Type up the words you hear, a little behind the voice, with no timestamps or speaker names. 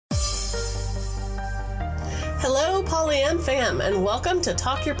Hello, Polyam fam, and welcome to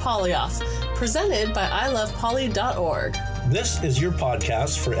Talk Your Poly Off, presented by ilovepoly.org. This is your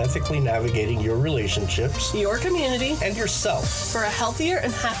podcast for ethically navigating your relationships, Your community, and yourself for a healthier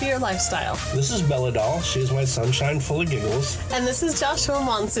and happier lifestyle. This is Bella Doll. She is my sunshine full of giggles. And this is Joshua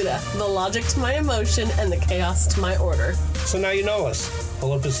Monsuda, the logic to my emotion and the chaos to my order. So now you know us.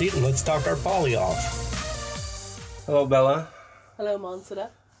 Pull up a seat and let's talk our poly off. Hello, Bella. Hello, Monsuda.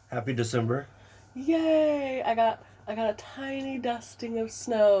 Happy December. Yay! I got a tiny dusting of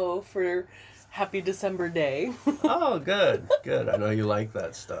snow for Happy December Day. Oh, good. Good. I know you like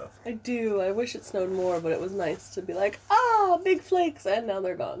that stuff. I do. I wish it snowed more, but it was nice to be like, oh, big flakes, and now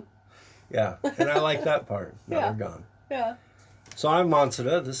they're gone. Yeah, and I like that part. Now Yeah. they're gone. Yeah. So I'm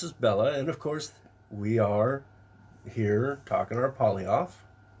Monsuda. This is Bella. And of course, we are here talking our poly off.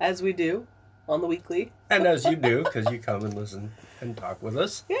 As we do on the weekly. And as you do, because you come and listen and talk with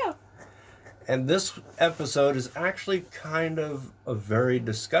us. Yeah. And this episode is actually kind of a very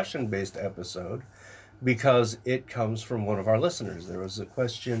discussion-based episode because it comes from one of our listeners. There was a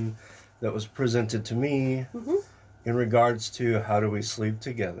question that was presented to me in regards to how do we sleep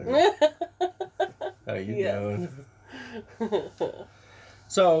together. How you doing?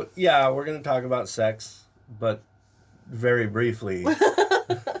 So, yeah, we're going to talk about sex, but very briefly.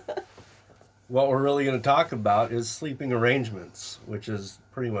 What we're really going to talk about is sleeping arrangements, which is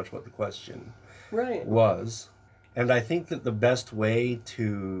pretty much what the question was. And I think that the best way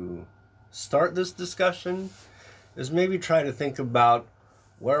to start this discussion is maybe try to think about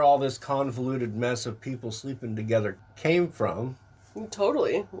where all this convoluted mess of people sleeping together came from.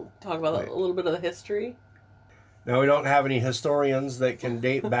 Totally. We'll talk about a little bit of the history. Now, we don't have any historians that can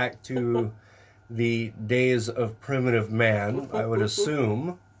date back to the days of primitive man. I would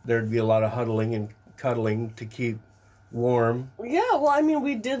assume there'd be a lot of huddling and cuddling to keep warm. Yeah, well, I mean,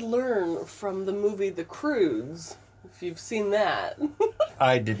 we did learn from the movie The Croods, if you've seen that.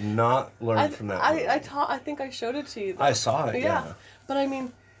 I did not learn from that movie. I think I showed it to you, though. I saw it, yeah. But I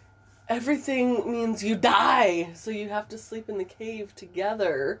mean, everything means you die, so you have to sleep in the cave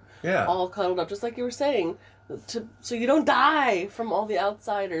together, all cuddled up, just like you were saying, so you don't die from all the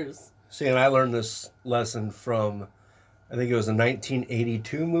outsiders. See, and I learned this lesson from, I think it was a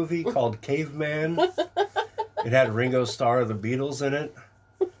 1982 movie called Caveman. It had Ringo Starr of the Beatles in it.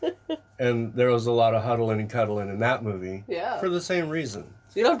 And there was a lot of huddling and cuddling in that movie. Yeah. For the same reason.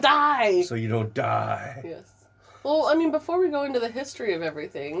 So you don't die! So you don't die. Yes. Well, I mean, before we go into the history of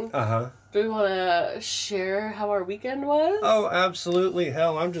everything, do we want to share how our weekend was? Oh, absolutely.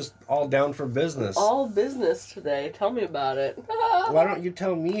 Hell, I'm just all down for business. All business today. Tell me about it. Why don't you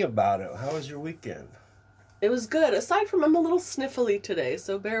tell me about it? How was your weekend? It was good. Aside from I'm a little sniffly today,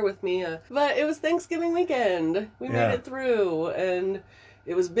 so bear with me. But it was Thanksgiving weekend. We made it through, and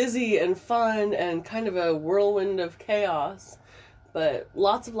it was busy and fun and kind of a whirlwind of chaos. But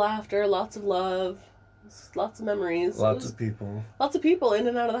lots of laughter, lots of love, lots of memories. Lots of people. Lots of people in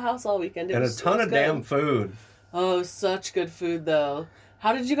and out of the house all weekend. And a ton of damn food. Oh, such good food, though.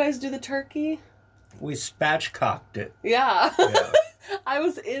 How did you guys do the turkey? We spatchcocked it. Yeah. I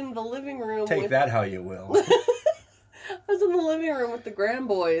was in the living room. Take that how you will. I was in the living room with the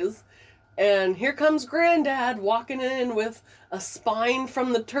grandboys, and here comes Granddad walking in with a spine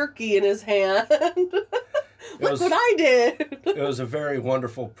from the turkey in his hand. Look what I did! It was a very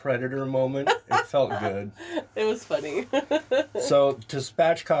wonderful Predator moment. It felt good. It was funny. So, to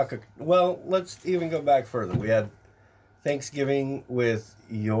spatchcock, let's even go back further. We had Thanksgiving with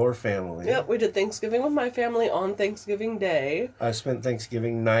your family. Yep, we did Thanksgiving with my family on Thanksgiving Day. I spent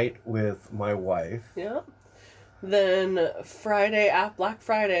Thanksgiving night with my wife. Yep. Then Black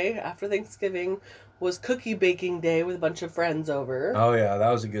Friday, after Thanksgiving, was cookie baking day with a bunch of friends over. Oh, yeah, that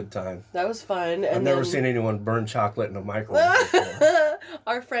was a good time. That was fun. I've never seen anyone burn chocolate in a microwave before.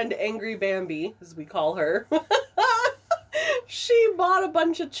 Our friend Angry Bambi, as we call her, she bought a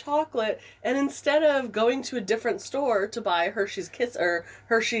bunch of chocolate, and instead of going to a different store to buy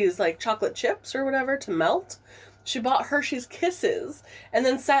Hershey's like chocolate chips or whatever to melt, she bought Hershey's Kisses and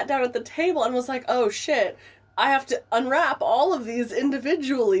then sat down at the table and was like, oh shit, I have to unwrap all of these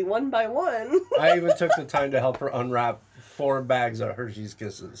individually one by one. I even took the time to help her unwrap 4 bags of Hershey's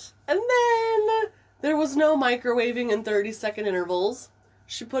Kisses. And then there was no microwaving in 30-second intervals.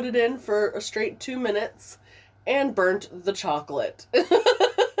 She put it in for a straight 2 minutes and burnt the chocolate.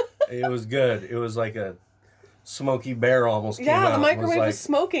 It was good. It was like a Smokey Bear almost came out. Yeah, the microwave was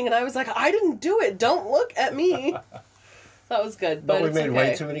smoking, and I was like, I didn't do it. Don't look at me. That was good. But we made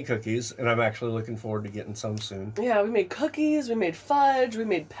way too many cookies, and I'm actually looking forward to getting some soon. Yeah, we made cookies, we made fudge, we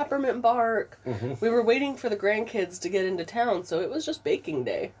made peppermint bark. Mm-hmm. We were waiting for the grandkids to get into town, so it was just baking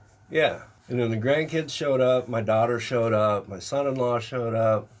day. Yeah. And then the grandkids showed up, my daughter showed up, my son-in-law showed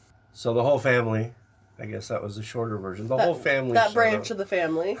up. So the whole family, I guess that was the shorter version. Whole family that showed branch up. of the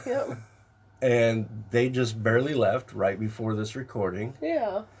family, yep. And they just barely left right before this recording.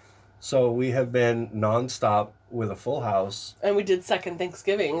 Yeah. So we have been nonstop with a full house. And we did second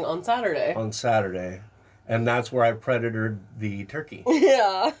Thanksgiving on Saturday. And that's where I predatored the turkey.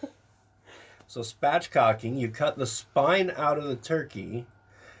 Yeah. So spatchcocking, you cut the spine out of the turkey,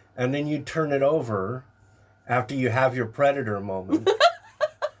 and then you turn it over after you have your predator moment.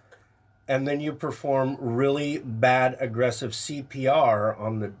 And then you perform really bad, aggressive CPR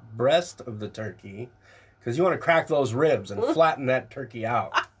on the breast of the turkey because you want to crack those ribs and flatten that turkey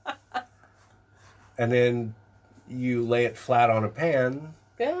out. And then you lay it flat on a pan.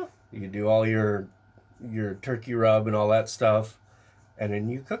 Yeah. You do all your turkey rub and all that stuff, and then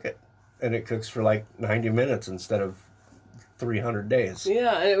you cook it. And it cooks for like 90 minutes instead of 300 days.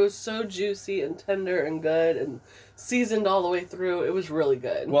 Yeah, and it was so juicy and tender and good and seasoned all the way through. It was really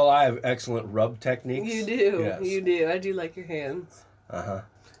good. Well, I have excellent rub techniques. You do. Yes. You do. I do like your hands. Uh-huh.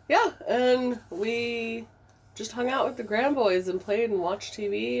 Yeah, and we just hung out with the grandboys and played and watched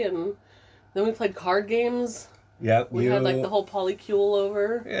TV, and then we played card games. Yep. We had like the whole polycule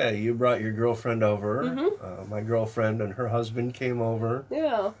over. Yeah, you brought your girlfriend over. Mm-hmm. My girlfriend and her husband came over.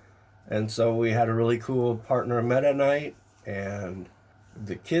 Yeah. And so we had a really cool partner meta night, and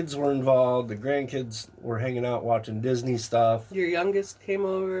the kids were involved. The grandkids were hanging out watching Disney stuff. Your youngest came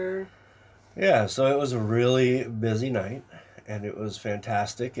over. Yeah, so it was a really busy night, and it was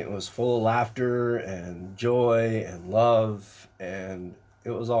fantastic. It was full of laughter and joy and love, and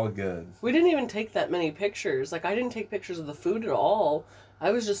it was all good. We didn't even take that many pictures. Like, I didn't take pictures of the food at all. I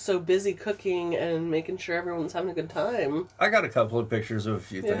was just so busy cooking and making sure everyone was having a good time. I got a couple of pictures of a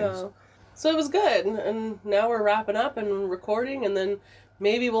few things. So it was good. And now we're wrapping up and recording, and then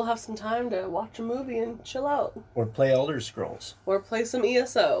maybe we'll have some time to watch a movie and chill out. Or play Elder Scrolls. Or play some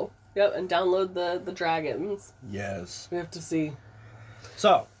ESO. Yep, and download the dragons. Yes. We have to see.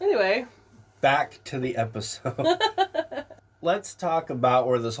 So, anyway. Back to the episode. Let's talk about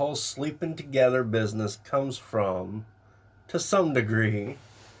where this whole sleeping together business comes from, to some degree.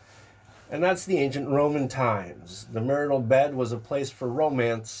 And that's the ancient Roman times. The marital bed was a place for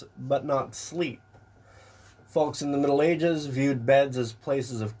romance, but not sleep. Folks in the Middle Ages viewed beds as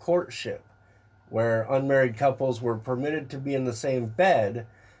places of courtship, where unmarried couples were permitted to be in the same bed,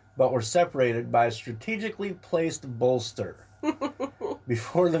 but were separated by a strategically placed bolster.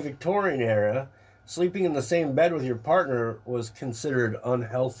 Before the Victorian era, sleeping in the same bed with your partner was considered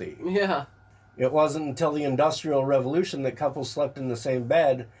unhealthy. Yeah. It wasn't until the Industrial Revolution that couples slept in the same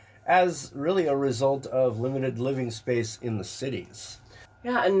bed, as really a result of limited living space in the cities.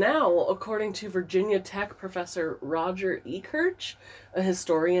 Yeah, and now, according to Virginia Tech professor Roger Ekirch, a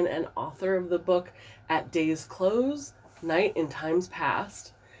historian and author of the book At Day's Close, Night in Times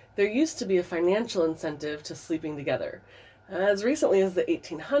Past, there used to be a financial incentive to sleeping together. As recently as the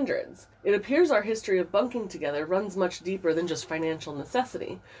 1800s, it appears our history of bunking together runs much deeper than just financial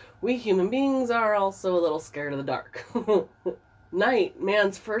necessity. We human beings are also a little scared of the dark. Night,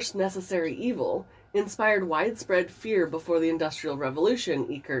 man's first necessary evil, inspired widespread fear before the Industrial Revolution,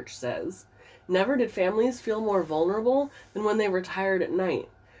 Ekirch says. Never did families feel more vulnerable than when they retired at night.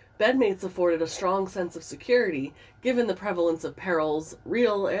 Bedmates afforded a strong sense of security, given the prevalence of perils,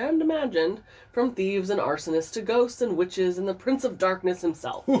 real and imagined, from thieves and arsonists to ghosts and witches and the Prince of Darkness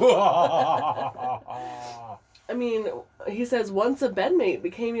himself. I mean, he says once a bedmate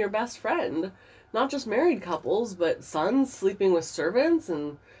became your best friend. Not just married couples, but sons sleeping with servants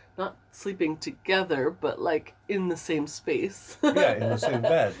and not sleeping together, but like in the same space. Yeah, in the same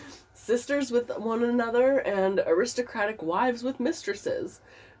bed. Sisters with one another and aristocratic wives with mistresses.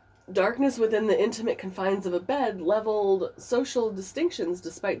 Darkness within the intimate confines of a bed leveled social distinctions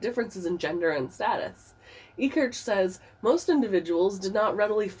despite differences in gender and status. Ekirch says most individuals did not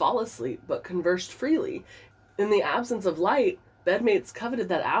readily fall asleep, but conversed freely. In the absence of light, bedmates coveted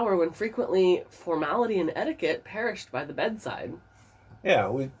that hour when frequently formality and etiquette perished by the bedside. Yeah,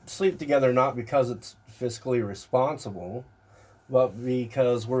 we sleep together not because it's fiscally responsible, but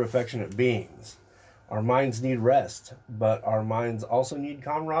because we're affectionate beings. Our minds need rest, but our minds also need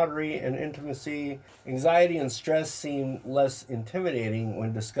camaraderie and intimacy. Anxiety and stress seem less intimidating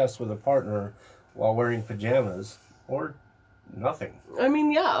when discussed with a partner while wearing pajamas, or nothing. I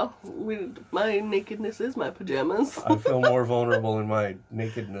mean, yeah, my nakedness is my pajamas. I feel more vulnerable in my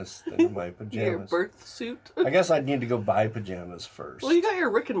nakedness than in my pajamas. Your birth suit. I guess I'd need to go buy pajamas first. Well, you got your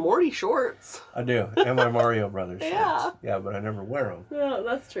Rick and Morty shorts. I do, and my Mario Brothers shorts. Yeah. Yeah, but I never wear them. Yeah,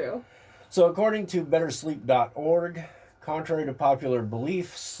 that's true. So according to bettersleep.org, Contrary to popular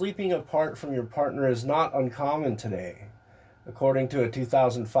belief, sleeping apart from your partner is not uncommon today. According to a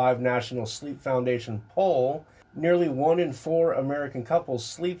 2005 National Sleep Foundation poll, nearly 1 in 4 American couples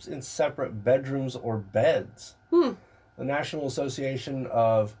sleeps in separate bedrooms or beds. The National Association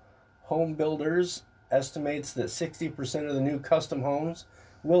of Home Builders estimates that 60% of the new custom homes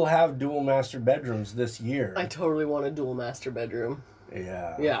will have dual master bedrooms this year. I totally want a dual master bedroom.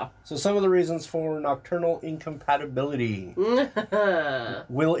 Yeah. So some of the reasons for nocturnal incompatibility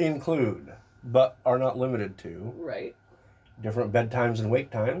will include, but are not limited to, right, different bedtimes and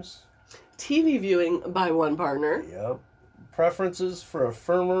wake times. TV viewing by one partner. Yep. Preferences for a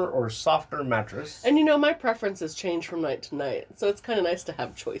firmer or softer mattress. And my preferences change from night to night, so it's kind of nice to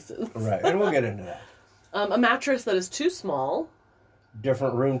have choices. Right, and we'll get into that. A mattress that is too small.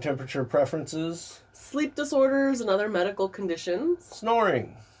 Different room temperature preferences. Sleep disorders and other medical conditions.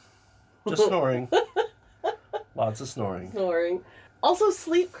 Snoring. Just snoring. Lots of snoring. Snoring. Also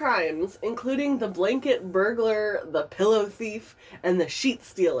sleep crimes, including the blanket burglar, the pillow thief, and the sheet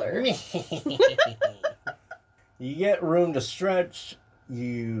stealer. You get room to stretch.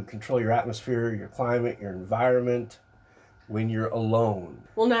 You control your atmosphere, your climate, your environment when you're alone.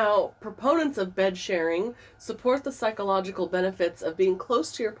 Well, now, proponents of bed sharing support the psychological benefits of being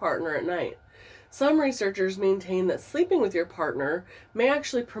close to your partner at night. Some researchers maintain that sleeping with your partner may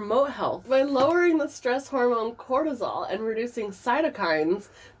actually promote health by lowering the stress hormone cortisol and reducing cytokines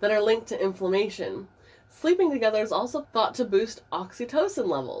that are linked to inflammation. Sleeping together is also thought to boost oxytocin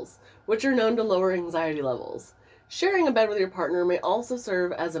levels, which are known to lower anxiety levels. Sharing a bed with your partner may also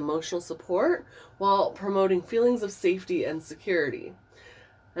serve as emotional support while promoting feelings of safety and security.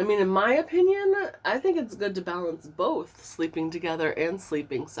 I mean, in my opinion, I think it's good to balance both sleeping together and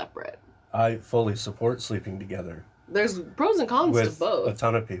sleeping separate. I fully support sleeping together. There's pros and cons with to both. a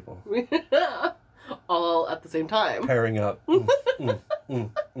ton of people. All at the same time. Pairing up.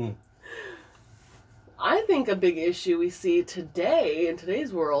 I think a big issue we see today, in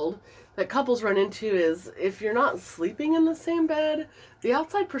today's world, that couples run into is if you're not sleeping in the same bed, the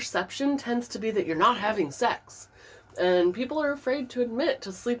outside perception tends to be that you're not having sex. And people are afraid to admit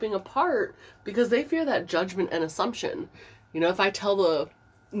to sleeping apart because they fear that judgment and assumption. If I tell the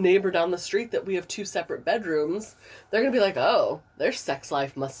neighbor down the street that we have 2 separate bedrooms, they're going to be like, oh, their sex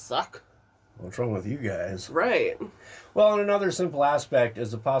life must suck. What's wrong with you guys? Right. Well, and another simple aspect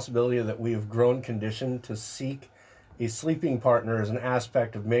is the possibility that we have grown conditioned to seek a sleeping partner as an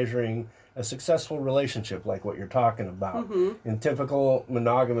aspect of measuring a successful relationship, like what you're talking about, in typical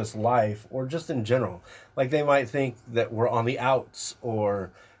monogamous life, or just in general. Like they might think that we're on the outs,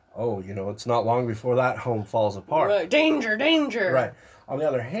 or, it's not long before that home falls apart. Right. Danger, danger. Right. On the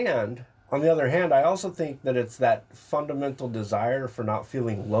other hand, I also think that it's that fundamental desire for not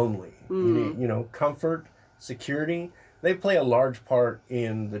feeling lonely. Comfort, security, they play a large part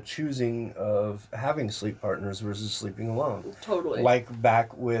in the choosing of having sleep partners versus sleeping alone. Totally. Like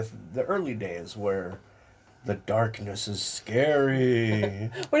back with the early days where the darkness is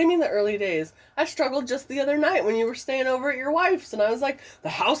scary. What do you mean the early days? I struggled just the other night when you were staying over at your wife's and I was like, the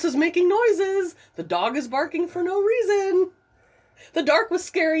house is making noises. The dog is barking for no reason. The dark was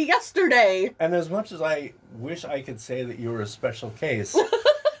scary yesterday. And as much as I wish I could say that you were a special case,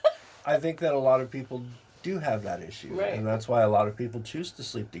 I think that a lot of people do have that issue. Right. And that's why a lot of people choose to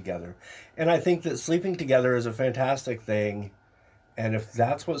sleep together. And I think that sleeping together is a fantastic thing. And if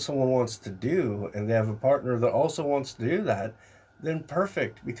that's what someone wants to do, and they have a partner that also wants to do that, then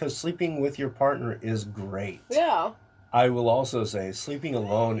perfect, because sleeping with your partner is great. Yeah. I will also say sleeping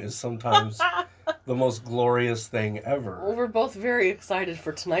alone is sometimes the most glorious thing ever. Well, we're both very excited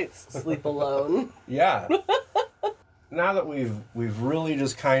for tonight's Sleep Alone. Yeah. Now that we've really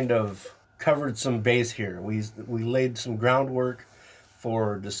just kind of covered some base here, we laid some groundwork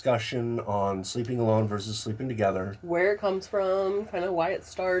for discussion on sleeping alone versus sleeping together. Where it comes from, kind of why it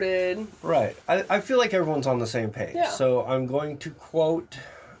started. Right. I feel like everyone's on the same page. Yeah. So I'm going to quote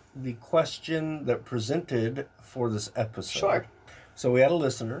the question that presented for this episode. Sure. So we had a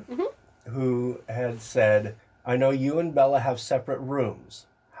listener who had said, I know you and Bella have separate rooms.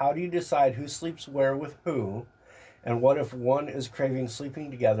 How do you decide who sleeps where with who? And what if one is craving sleeping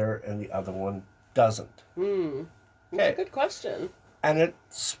together and the other one doesn't? That's a good question. And it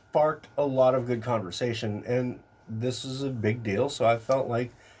sparked a lot of good conversation. And this is a big deal, so I felt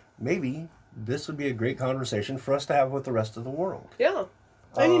like maybe this would be a great conversation for us to have with the rest of the world. Yeah.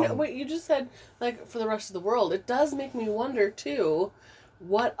 I mean, what you just said, like, for the rest of the world, it does make me wonder, too,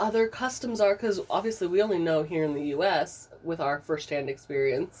 what other customs are, because obviously we only know here in the U.S. with our firsthand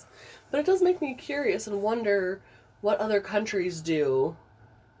experience, but it does make me curious and wonder what other countries do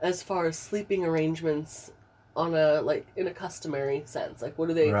as far as sleeping arrangements on a, like, in a customary sense? Like, what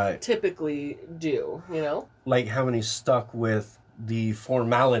do they typically do, you know? Like, how many stuck with the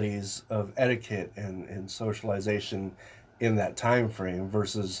formalities of etiquette and socialization in that time frame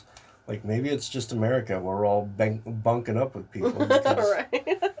versus, like, maybe it's just America where we're all bunking up with people. Because,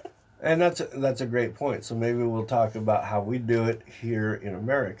 right. And that's a great point. So maybe we'll talk about how we do it here in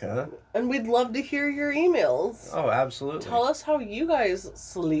America. And we'd love to hear your emails. Oh, absolutely. Tell us how you guys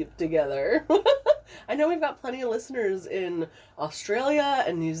sleep together. I know we've got plenty of listeners in Australia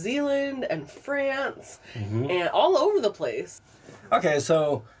and New Zealand and France and all over the place. Okay,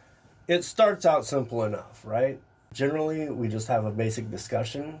 so it starts out simple enough, right? Generally, we just have a basic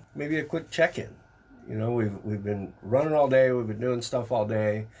discussion, maybe a quick check-in. You know, we've been running all day, we've been doing stuff all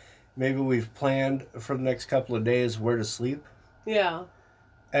day. Maybe we've planned for the next couple of days where to sleep. Yeah.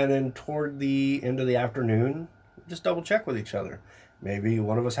 And then toward the end of the afternoon, just double check with each other. Maybe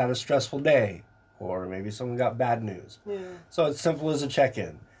one of us had a stressful day, or maybe someone got bad news. Yeah. So it's simple as a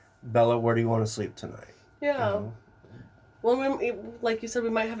check-in. Bella, where do you want to sleep tonight? Yeah. You know? Well, like you said, we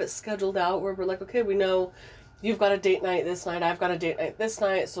might have it scheduled out where we're like, okay, we know you've got a date night this night, I've got a date night this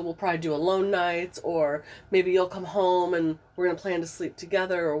night, so we'll probably do alone nights, or maybe you'll come home and we're going to plan to sleep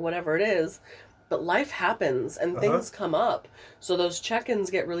together, or whatever it is. But life happens and things come up. So those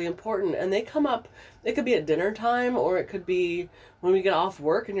check-ins get really important, and they come up, it could be at dinner time, or it could be when we get off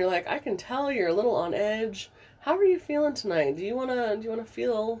work and you're like, I can tell you're a little on edge. How are you feeling tonight? Do you want to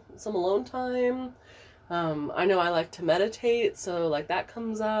feel some alone time? I know I like to meditate, so like that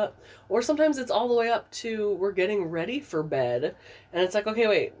comes up. Or sometimes it's all the way up to we're getting ready for bed, and it's like, okay,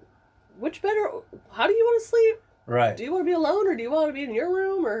 wait, how do you want to sleep? Right. Do you want to be alone, or do you want to be in your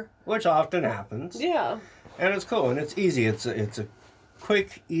room, or? Which often happens. Yeah. And it's cool, and it's easy. It's a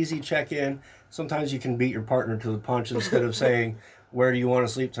quick, easy check-in. Sometimes you can beat your partner to the punch instead of saying, where do you want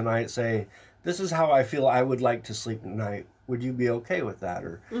to sleep tonight? Say, this is how I feel I would like to sleep tonight. Would you be okay with that?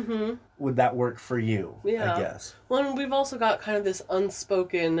 Or would that work for you, I guess? Well, and we've also got kind of this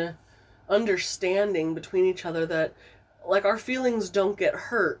unspoken understanding between each other that, like, our feelings don't get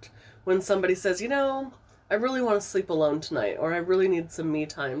hurt when somebody says, you know, I really want to sleep alone tonight, or I really need some me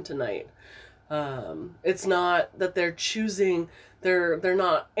time tonight. It's not that they're choosing, they're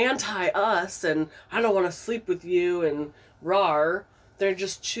not anti-us, and I don't want to sleep with you, and rawr. They're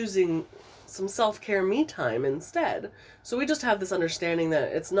just choosing some self-care me time instead. So we just have this understanding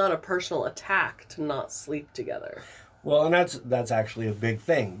that it's not a personal attack to not sleep together. Well, and that's actually a big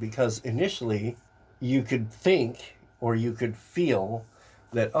thing, because initially you could think or you could feel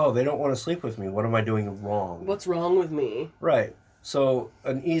that, oh, they don't want to sleep with me. What am I doing wrong? What's wrong with me? Right. So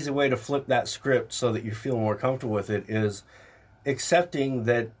an easy way to flip that script so that you feel more comfortable with it is accepting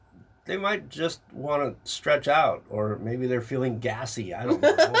that they might just want to stretch out, or maybe they're feeling gassy. I don't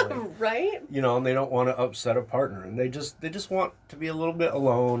know. Like, right? You know, and they don't want to upset a partner, and they just want to be a little bit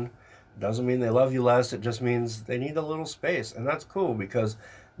alone. Doesn't mean they love you less. It just means they need a little space, and that's cool, because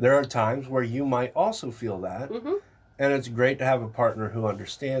there are times where you might also feel that, and it's great to have a partner who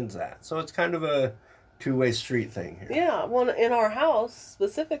understands that. So it's kind of a two-way street thing here. Yeah, well, in our house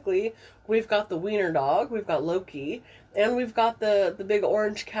specifically, we've got the wiener dog, we've got Loki, and we've got the big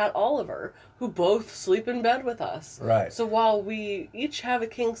orange cat Oliver, who both sleep in bed with us. Right. So while we each have a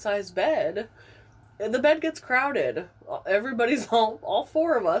king-size bed, the bed gets crowded. Everybody's all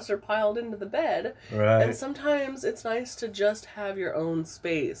four of us are piled into the bed. Right. And sometimes it's nice to just have your own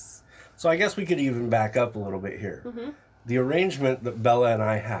space. So I guess we could even back up a little bit here. The arrangement that Bella and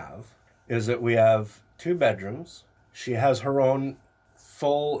I have is that we have 2 bedrooms. She has her own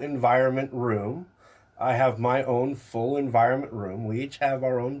full environment room. I have my own full environment room. We each have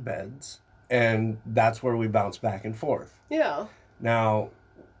our own beds, and that's where we bounce back and forth. Yeah. Now,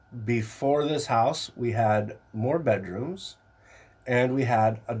 before this house, we had more bedrooms, and we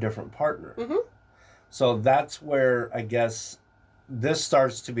had a different partner. So that's where, I guess, this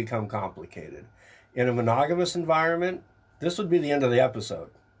starts to become complicated. In a monogamous environment, this would be the end of the episode,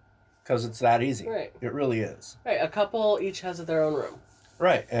 because it's that easy. Right. It really is. Right. A couple each has their own room.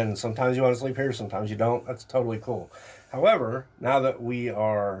 Right. And sometimes you want to sleep here, sometimes you don't. That's totally cool. However, now that we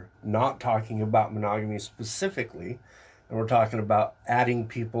are not talking about monogamy specifically, and we're talking about adding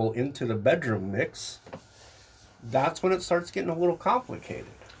people into the bedroom mix, that's when it starts getting a little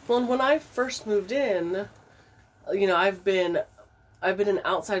complicated. Well, and when I first moved in, you know, I've been an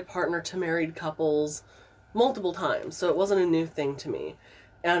outside partner to married couples multiple times, so it wasn't a new thing to me.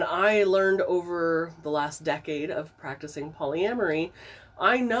 And I learned over the last decade of practicing polyamory,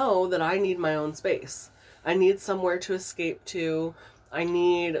 I know that I need my own space. I need somewhere to escape to. I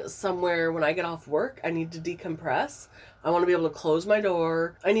need somewhere when I get off work, I need to decompress. I want to be able to close my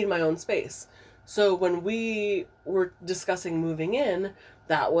door. I need my own space. So when we were discussing moving in,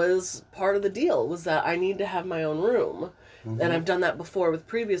 that was part of the deal, was that I need to have my own room. Mm-hmm. And I've done that before with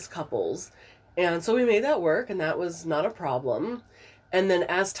previous couples. And so we made that work, and that was not a problem. And then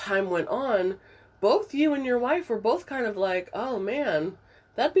as time went on, both you and your wife were both kind of like, oh man,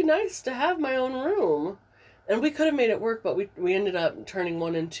 that'd be nice to have my own room. And we could have made it work, but we ended up turning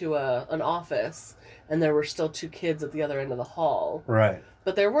one into an office, and there were still 2 kids at the other end of the hall. Right.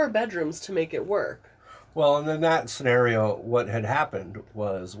 But there were bedrooms to make it work. Well, and in that scenario, what had happened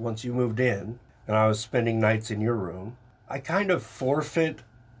was once you moved in and I was spending nights in your room, I kind of forfeit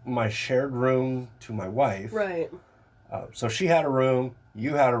my shared room to my wife. Right. So she had a room,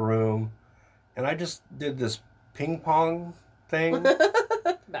 you had a room, and I just did this ping pong thing.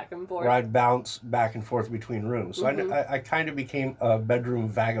 Back and forth. Where I'd bounce back and forth between rooms. So mm-hmm. I kind of became a bedroom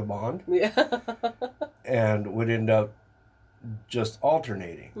vagabond. Yeah. And would end up just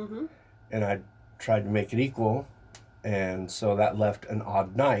alternating. Mm-hmm. And I tried to make it equal. And so that left an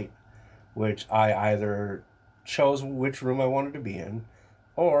odd night, which I either chose which room I wanted to be in,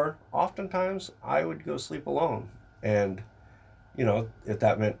 or oftentimes I would go sleep alone. And, you know, if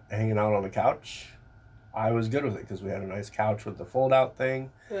that meant hanging out on the couch, I was good with it because we had a nice couch with the fold-out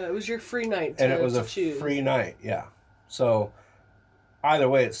thing. Yeah, it was your free night to And it was a choose. free night, yeah. So either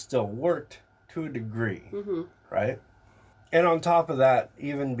way, it still worked to a degree, mm-hmm. right? And on top of that,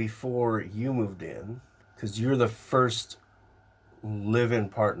 even before you moved in, because you're the first live-in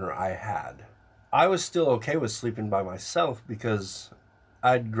partner I had, I was still okay with sleeping by myself because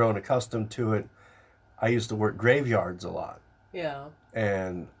I'd grown accustomed to it. I used to work graveyards a lot. Yeah.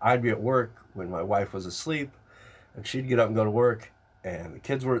 And I'd be at work when my wife was asleep, and she'd get up and go to work, and the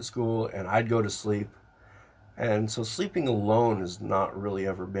kids were at school, and I'd go to sleep. And so sleeping alone has not really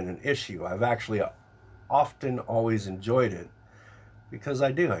ever been an issue. I've actually often always enjoyed it because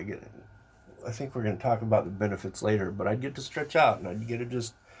I think we're going to talk about the benefits later, but I'd get to stretch out and I'd get to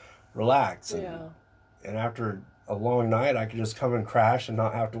just relax. And, yeah. And after a long night, I could just come and crash and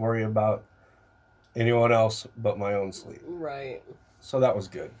not have to worry about anyone else but my own sleep. Right. So that was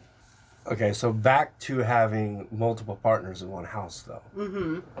good. Okay, so back to having multiple partners in one house, though.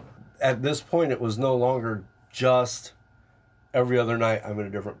 Mm-hmm. At this point, it was no longer just every other night I'm in a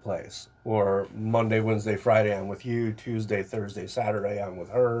different place. Or Monday, Wednesday, Friday, I'm with you. Tuesday, Thursday, Saturday, I'm with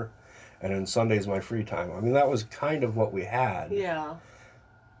her. And then Sunday's my free time. I mean, that was kind of what we had. Yeah.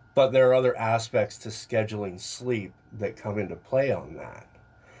 But there are other aspects to scheduling sleep that come into play on that.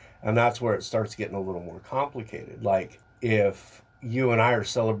 And that's where it starts getting a little more complicated. Like, if you and I are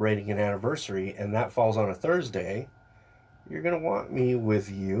celebrating an anniversary and that falls on a Thursday, you're going to want me with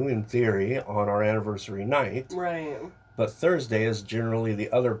you, in theory, on our anniversary night. Right. But Thursday is generally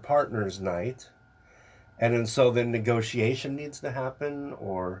the other partner's night. And then negotiation needs to happen,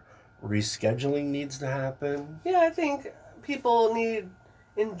 or rescheduling needs to happen. Yeah, I think people need,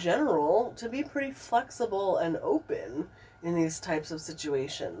 in general, to be pretty flexible and open in these types of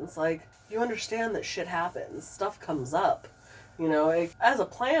situations. Like, you understand that shit happens. Stuff comes up. You know, as a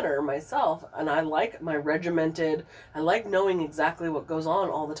planner myself, and I like my regimented, I like knowing exactly what goes on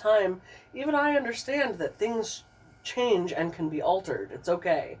all the time. Even I understand that things change and can be altered. It's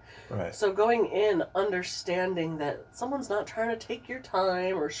okay. Right. So going in, understanding that someone's not trying to take your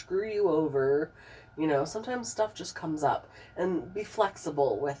time or screw you over. You know, sometimes stuff just comes up, and be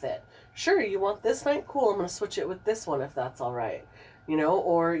flexible with it. Sure, you want this night? Cool, I'm going to switch it with this one if that's all right. You know,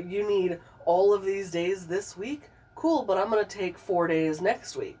 or you need all of these days this week? Cool, but I'm going to take 4 days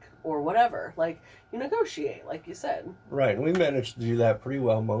next week or whatever. Like, you negotiate, like you said. Right, and we managed to do that pretty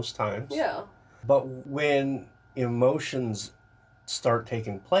well most times. Yeah. But when emotions start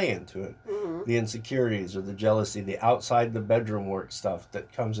taking play into it, mm-hmm. the insecurities or the jealousy, the outside the bedroom work stuff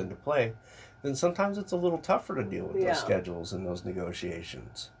that comes into play, then sometimes it's a little tougher to deal with those schedules and those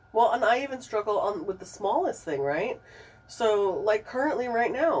negotiations. Well, and I even struggle with the smallest thing, right? So, like currently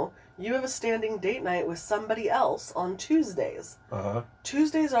right now, you have a standing date night with somebody else on Tuesdays. Uh-huh.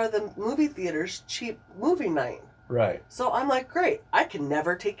 Tuesdays are the movie theater's cheap movie night. Right. So I'm like, great, I can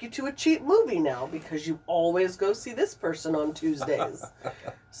never take you to a cheap movie now because you always go see this person on Tuesdays.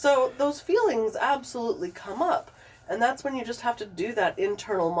 So those feelings absolutely come up. And that's when you just have to do that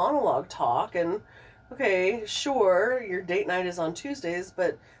internal monologue talk and, okay, sure, your date night is on Tuesdays,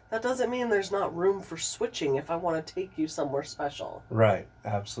 but that doesn't mean there's not room for switching if I want to take you somewhere special. Right,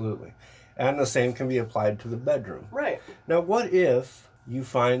 absolutely. And the same can be applied to the bedroom. Right. Now, what if you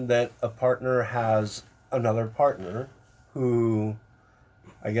find that a partner has another partner who,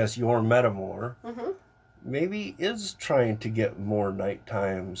 I guess you're meta more, mm-hmm. maybe is trying to get more night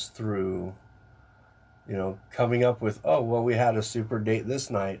times through, you know, coming up with, oh, well, we had a super date this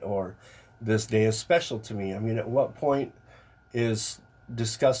night, or this day is special to me. I mean, at what point is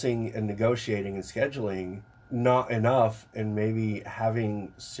discussing and negotiating and scheduling not enough, and maybe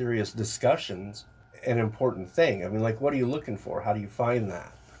having serious discussions an important thing? I mean, like, what are you looking for? How do you find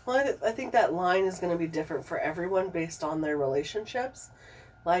that? Well, I think that line is going to be different for everyone based on their relationships.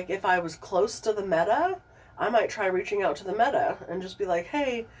 Like, if I was close to the meta, I might try reaching out to the meta and just be like,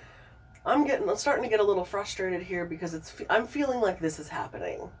 hey, I'm starting to get a little frustrated here because I'm feeling like this is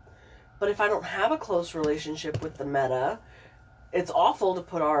happening. But if I don't have a close relationship with the meta, it's awful to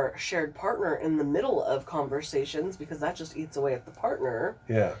put our shared partner in the middle of conversations because that just eats away at the partner.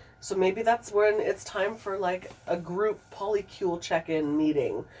 Yeah. So maybe that's when it's time for like a group polycule check-in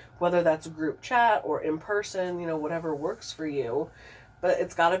meeting, whether that's group chat or in person, whatever works for you. But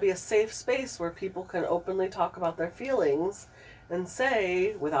it's got to be a safe space where people can openly talk about their feelings and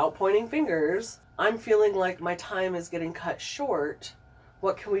say, without pointing fingers, I'm feeling like my time is getting cut short.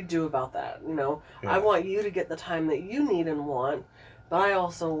 What can we do about that? Yeah. I want you to get the time that you need and want, but I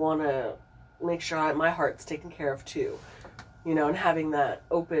also want to make sure my heart's taken care of too. And having that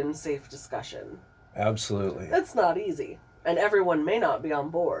open, safe discussion. Absolutely. It's not easy. And everyone may not be on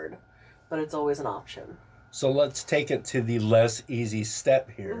board, but it's always an option. So let's take it to the less easy step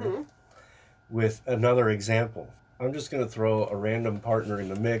here with another example. I'm just going to throw a random partner in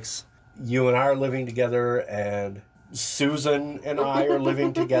the mix. You and I are living together, and Susan and I are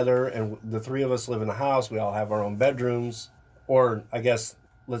living together, and the three of us live in a house. We all have our own bedrooms. Or, I guess,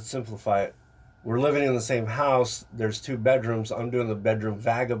 let's simplify it. We're living in the same house. There's 2 bedrooms. I'm doing the bedroom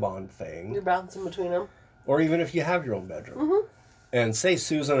vagabond thing. You're bouncing between them. Or even if you have your own bedroom. And say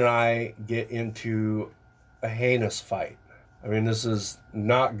Susan and I get into a heinous fight. I mean, this is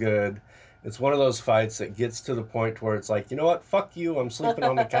not good. It's one of those fights that gets to the point where it's like, you know what? Fuck you. I'm sleeping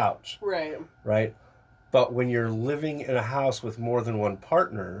on the couch. Right? But when you're living in a house with more than one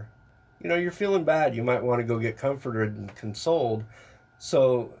partner, you're feeling bad. You might want to go get comforted and consoled.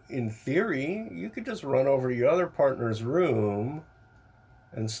 So, in theory, you could just run over to your other partner's room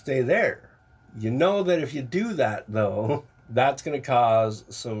and stay there. You know that if you do that, though, that's going to cause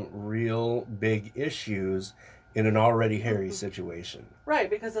some real big issues in an already hairy situation. Right,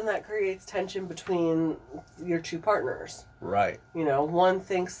 because then that creates tension between your 2 partners. Right. One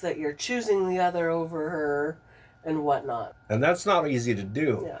thinks that you're choosing the other over her and whatnot. And that's not easy to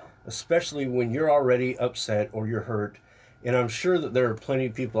do. Yeah. Especially when you're already upset or you're hurt. And I'm sure that there are plenty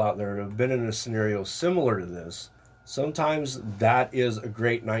of people out there who have been in a scenario similar to this. Sometimes that is a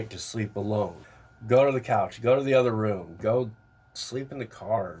great night to sleep alone. Go to the couch. Go to the other room. Go sleep in the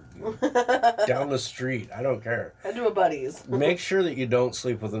car. Down the street. I don't care. I do a buddies. Make sure that you don't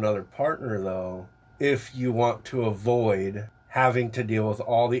sleep with another partner, though, if you want to avoid having to deal with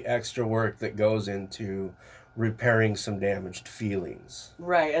all the extra work that goes into repairing some damaged feelings.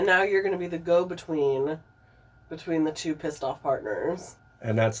 Right, and now you're going to be the go-between between the 2 pissed off partners.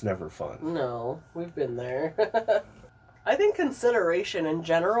 And that's never fun. No, we've been there. I think consideration in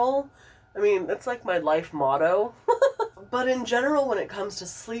general, it's like my life motto. But in general, when it comes to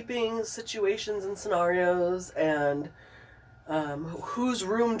sleeping situations and scenarios and whose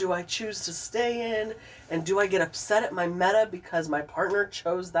room do I choose to stay in, and do I get upset at my meta because my partner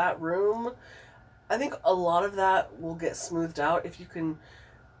chose that room, I think a lot of that will get smoothed out if you can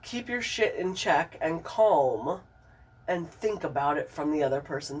keep your shit in check and calm and think about it from the other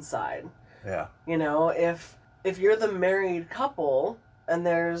person's side. Yeah. If you're the married couple and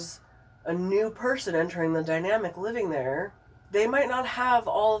there's a new person entering the dynamic living there, they might not have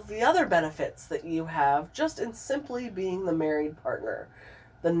all of the other benefits that you have just in simply being the married partner.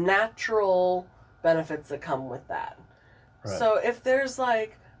 The natural benefits that come with that. Right. So if there's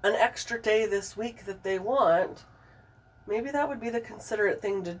like an extra day this week that they want, maybe that would be the considerate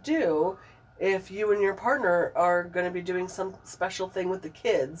thing to do if you and your partner are going to be doing some special thing with the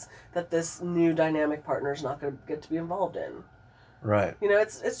kids that this new dynamic partner is not going to get to be involved in. Right.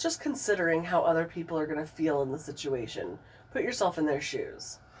 It's just considering how other people are going to feel in the situation. Put yourself in their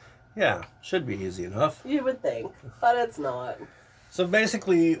shoes. Yeah, should be easy enough. You would think, but it's not. So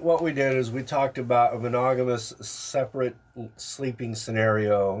basically what we did is we talked about a monogamous separate sleeping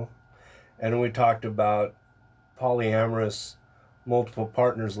scenario, and we talked about polyamorous multiple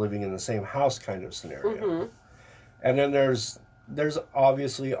partners living in the same house kind of scenario. And then there's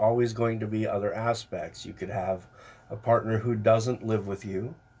obviously always going to be other aspects. You could have a partner who doesn't live with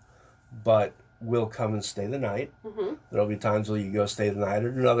you but will come and stay the night. There'll be times where you go stay the night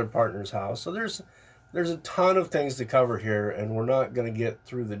at another partner's house. So there's a ton of things to cover here, and we're not going to get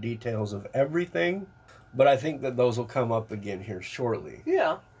through the details of everything, but I think that those will come up again here shortly.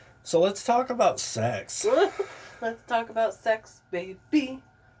 Yeah. So let's talk about sex. Let's talk about sex, baby.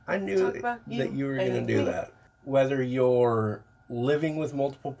 I knew that you were going to do that. Whether you're living with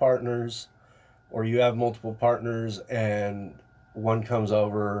multiple partners or you have multiple partners and one comes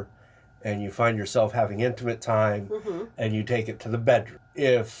over and you find yourself having intimate time and you take it to the bedroom.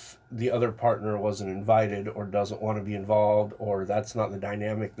 If the other partner wasn't invited or doesn't want to be involved or that's not the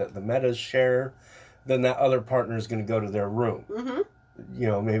dynamic that the metas share, then that other partner is going to go to their room. You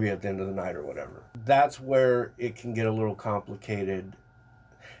know, maybe at the end of the night or whatever. That's where it can get a little complicated.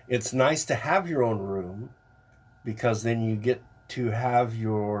 It's nice to have your own room because then you get to have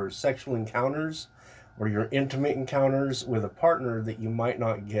your sexual encounters or your intimate encounters with a partner that you might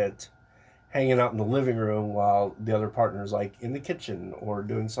not get hanging out in the living room while the other partner's like in the kitchen or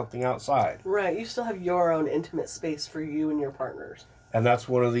doing something outside. Right. You still have your own intimate space for you and your partners. And that's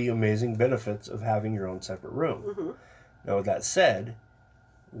one of the amazing benefits of having your own separate room. Now, with that said,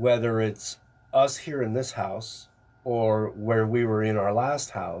 whether it's us here in this house or where we were in our last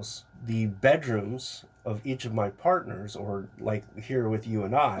house, the bedrooms of each of my partners, or like here with you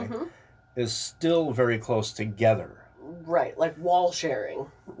and I, is still very close together. Right, like wall sharing.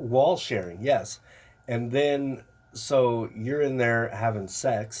 Wall sharing, yes. And then, so you're in there having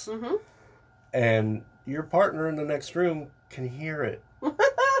sex, and your partner in the next room can hear it.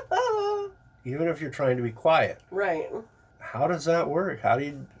 Even if you're trying to be quiet. Right. How does that work?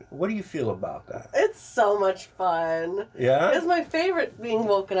 What do you feel about that? It's so much fun. Yeah? It's my favorite being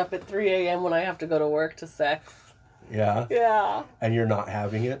woken up at 3 a.m. when I have to go to work to sex. Yeah? Yeah. And you're not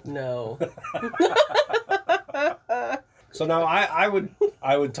having it? No. So now I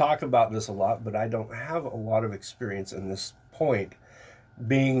would talk about this a lot, but I don't have a lot of experience in this point,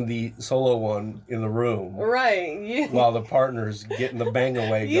 being the solo one in the room. Right. While the partner's getting the bang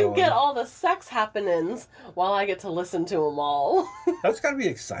away you going. get all the sex happenings while I get to listen to them all. That's got to be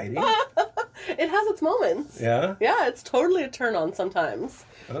exciting. It has its moments. Yeah? Yeah, it's totally a turn on sometimes.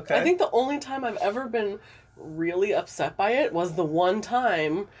 Okay. I think the only time I've ever been really upset by it was the one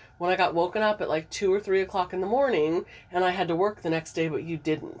time when I got woken up at like 2 or 3 o'clock in the morning and I had to work the next day, but you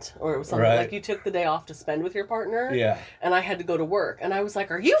didn't. Or it was something like you took the day off to spend with your partner. Yeah. And I had to go to work. And I was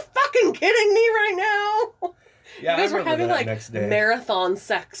like, are you fucking kidding me right now? Yeah, you guys were having like next day. marathon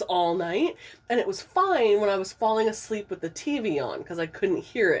sex all night, and it was fine when I was falling asleep with the TV on because I couldn't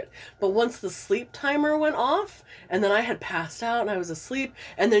hear it. But once the sleep timer went off, and then I had passed out and I was asleep,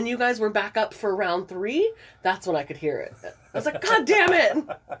 and then you guys were back up for round 3, that's when I could hear it. I was like, God damn it!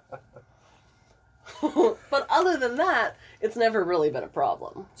 But other than that, it's never really been a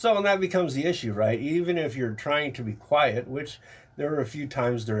problem. So, and that becomes the issue, right? Even if you're trying to be quiet, which there were a few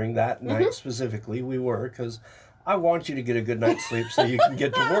times during that night specifically we were, because I want you to get a good night's sleep so you can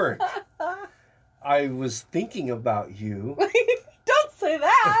get to work. I was thinking about you. Don't say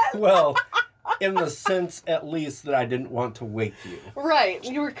that! Well, in the sense at least that I didn't want to wake you. Right,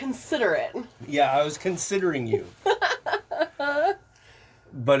 you were considerate. Yeah, I was considering you.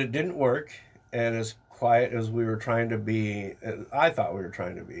 But it didn't work, and as quiet as we were trying to be, I thought we were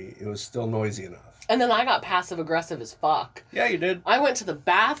trying to be, it was still noisy enough. And then I got passive-aggressive as fuck. Yeah, you did. I went to the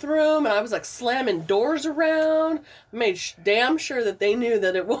bathroom, and I was, like, slamming doors around. Made damn sure that they knew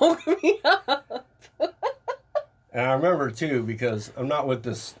that it woke me up. And I remember, too, because I'm not with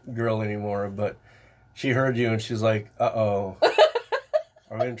this girl anymore, but she heard you, and she's like, uh-oh.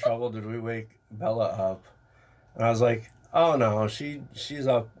 Are we in trouble? Did we wake Bella up? And I was like, oh, no, she's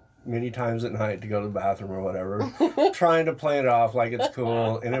up many times at night to go to the bathroom or whatever, trying to play it off like it's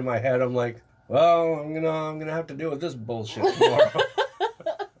cool. And in my head, I'm like, well, I'm gonna have to deal with this bullshit tomorrow.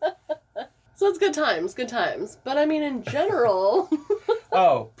 So it's good times. But I mean, in general...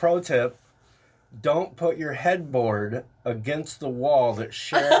 Oh, pro tip. Don't put your headboard against the wall that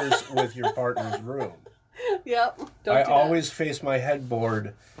shares with your partner's room. Yep. I always face my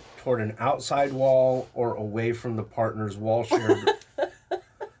headboard toward an outside wall or away from the partner's wall share.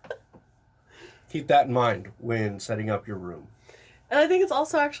 Keep that in mind when setting up your room. And I think it's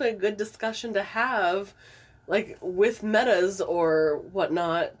also actually a good discussion to have, like, with metas or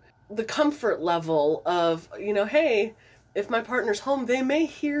whatnot, the comfort level of, you know, hey, if my partner's home, they may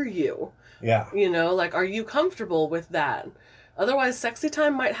hear you. Yeah. You know, like, are you comfortable with that? Otherwise, sexy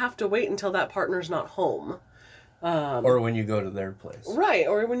time might have to wait until that partner's not home. Or when you go to their place. Right,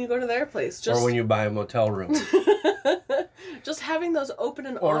 or when you go to their place. Or when you buy a motel room. Just having those open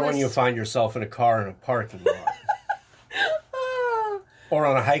and or honest... when you find yourself in a car in a parking lot. Or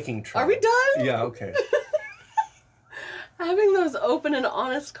on a hiking trail. Are we done? Yeah, okay. Having those open and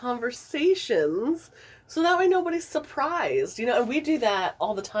honest conversations so that way nobody's surprised. You know, and we do that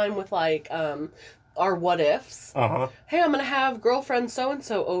all the time with, like, our what ifs. Uh-huh. Hey, I'm going to have girlfriend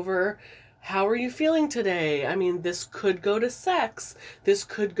so-and-so over. How are you feeling today? I mean, this could go to sex. This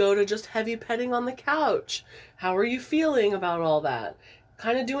could go to just heavy petting on the couch. How are you feeling about all that?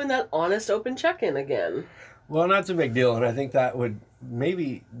 Kind of doing that honest, open check-in again. Well, that's a big deal, and I think that would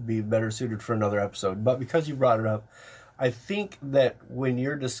maybe be better suited for another episode. But because you brought it up, I think that when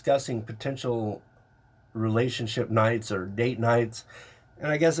you're discussing potential relationship nights or date nights,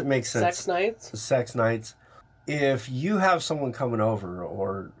 and I guess it makes sense. Sex nights. If you have someone coming over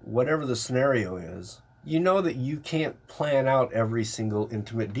or whatever the scenario is, you know that you can't plan out every single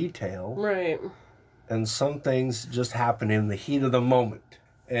intimate detail. Right. And some things just happen in the heat of the moment.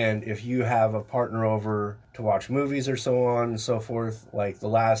 And if you have a partner over to watch movies or so on and so forth, like the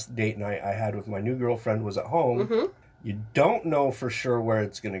last date night I had with my new girlfriend was at home, mm-hmm. You don't know for sure where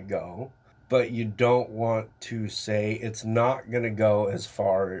it's going to go, but you don't want to say it's not going to go as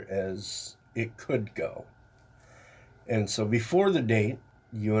far as it could go. And so before the date,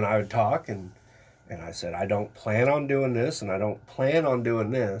 you and I would talk, and I said, I don't plan on doing this, and I don't plan on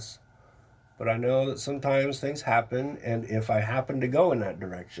doing this, but I know that sometimes things happen, and if I happen to go in that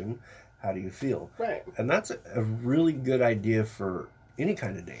direction, how do you feel? Right. And that's a really good idea for any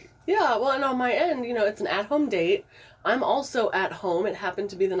kind of date. Yeah, well, and on my end, it's an at-home date. I'm also at home. It happened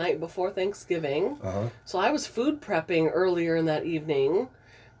to be the night before Thanksgiving. Uh-huh. So I was food prepping earlier in that evening.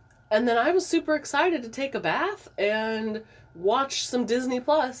 And then I was super excited to take a bath and watch some Disney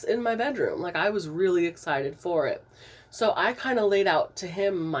Plus in my bedroom. Like, I was really excited for it. So I kind of laid out to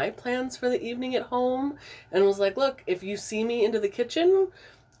him my plans for the evening at home and was like, look, if you see me into the kitchen,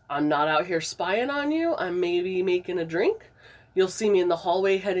 I'm not out here spying on you. I'm maybe making a drink. You'll see me in the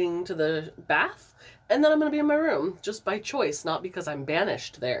hallway heading to the bath. And then I'm going to be in my room just by choice, not because I'm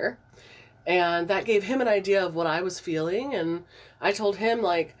banished there. And that gave him an idea of what I was feeling. And I told him,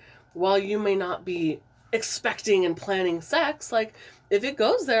 like, while you may not be expecting and planning sex, like, if it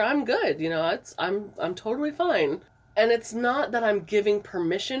goes there, I'm good. I'm totally fine. And it's not that I'm giving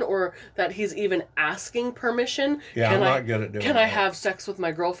permission or that he's even asking permission. Yeah, I'm not good at doing that. Can I have sex with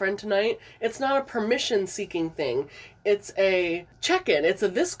my girlfriend tonight? It's not a permission-seeking thing. It's a check-in. It's a,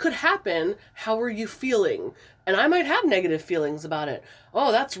 this could happen. How are you feeling? And I might have negative feelings about it.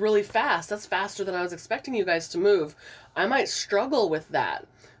 Oh, that's really fast. That's faster than I was expecting you guys to move. I might struggle with that.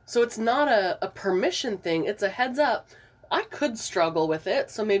 So it's not a permission thing. It's a heads up. I could struggle with it,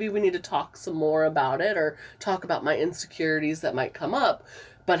 so maybe we need to talk some more about it or talk about my insecurities that might come up,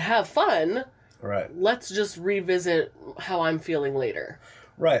 but have fun. Right. Let's just revisit how I'm feeling later.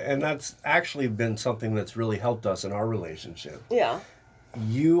 Right, and that's actually been something that's really helped us in our relationship. Yeah.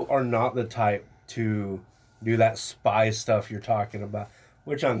 You are not the type to do that spy stuff you're talking about,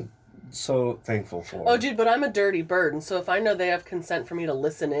 which I'm so thankful for. Oh, dude, but I'm a dirty bird, and so if I know they have consent for me to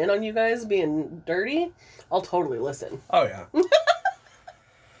listen in on you guys being dirty, I'll totally listen. Oh, yeah.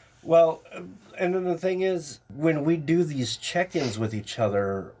 Well, and then the thing is, when we do these check-ins with each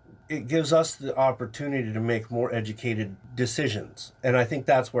other, it gives us the opportunity to make more educated decisions. And I think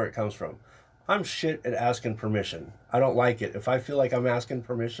that's where it comes from. I'm shit at asking permission. I don't like it. If I feel like I'm asking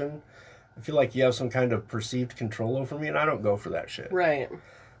permission, I feel like you have some kind of perceived control over me, and I don't go for that shit. Right.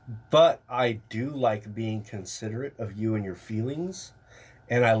 But I do like being considerate of you and your feelings.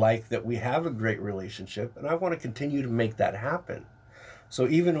 And I like that we have a great relationship. And I want to continue to make that happen. So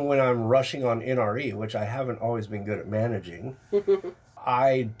even when I'm rushing on NRE, which I haven't always been good at managing,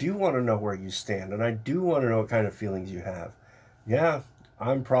 I do want to know where you stand. And I do want to know what kind of feelings you have. Yeah,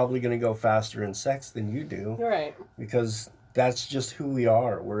 I'm probably going to go faster in sex than you do. Right. Because that's just who we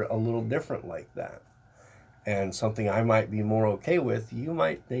are. We're a little different like that. And something I might be more okay with, you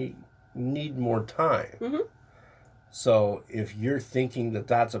might need more time. Mm-hmm. So if you're thinking that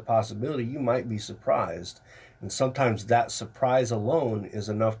that's a possibility, you might be surprised. And sometimes that surprise alone is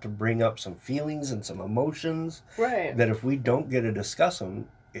enough to bring up some feelings and some emotions. Right. That if we don't get to discuss them,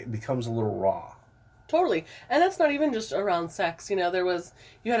 it becomes a little raw. Totally. And that's not even just around sex. You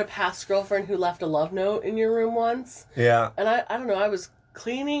had a past girlfriend who left a love note in your room once. Yeah. And I don't know, I was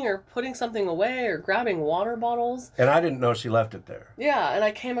cleaning or putting something away or grabbing water bottles. And I didn't know she left it there. Yeah, and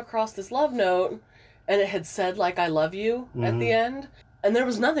I came across this love note and it had said, like, I love you at the end. And there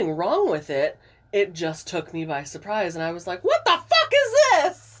was nothing wrong with it. It just took me by surprise. And I was like, what the fuck is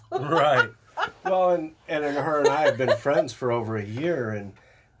this? Right. Well, and her and I have been friends for over a year. And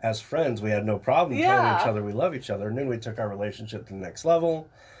as friends, we had no problem telling each other we love each other. And then we took our relationship to the next level.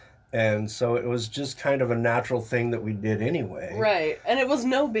 And so it was just kind of a natural thing that we did anyway. Right. And it was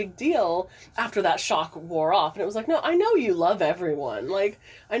no big deal after that shock wore off. And it was like, no, I know you love everyone. Like,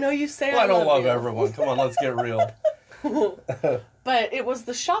 I know you say I don't love everyone. Come on, let's get real. But it was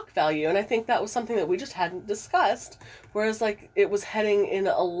the shock value, and I think that was something that we just hadn't discussed, whereas, like, it was heading in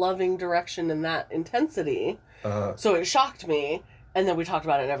a loving direction in that intensity. So it shocked me, and then we talked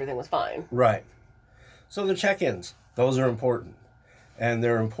about it and everything was fine. Right. So the check-ins, those are important. And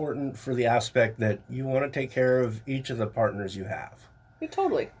they're important for the aspect that you want to take care of each of the partners you have. Yeah,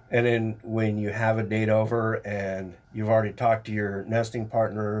 totally. And then when you have a date over and you've already talked to your nesting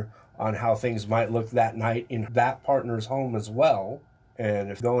partner on how things might look that night in that partner's home as well, and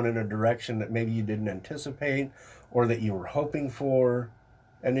if going in a direction that maybe you didn't anticipate or that you were hoping for,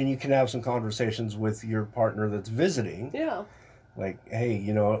 and then you can have some conversations with your partner that's visiting. Yeah. Like, hey,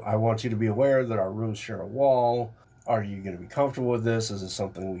 you know, I want you to be aware that our rooms share a wall. Are you going to be comfortable with this? Is this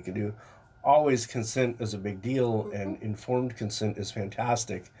something we can do? Always consent is a big deal, and informed consent is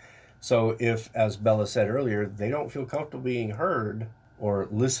fantastic. So if, as Bella said earlier, they don't feel comfortable being heard or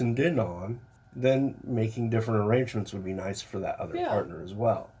listened in on, then making different arrangements would be nice for that other partner as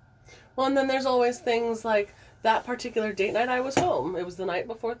well. Well, and then there's always things like that particular date night I was home. It was the night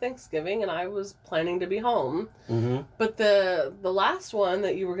before Thanksgiving, and I was planning to be home. Mm-hmm. But the last one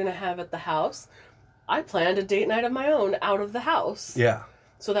that you were going to have at the house, I planned a date night of my own out of the house. Yeah.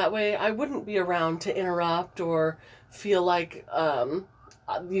 So that way I wouldn't be around to interrupt or feel like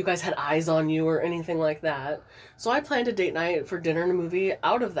you guys had eyes on you or anything like that. So I planned a date night for dinner and a movie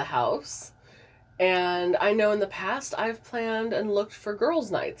out of the house. And I know in the past I've planned and looked for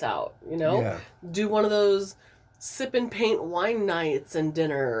girls' nights out, you know? Yeah. Do one of those sip and paint wine nights and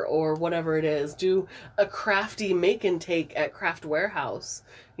dinner or whatever it is. Do a crafty make and take at Craft Warehouse.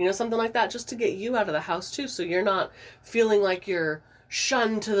 You know, something like that just to get you out of the house too, so you're not feeling like you're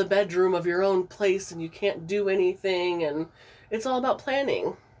shunned to the bedroom of your own place and you can't do anything, and it's all about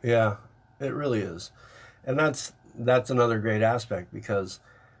planning. Yeah, it really is. And that's another great aspect, because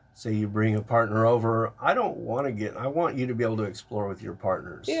say you bring a partner over, I want you to be able to explore with your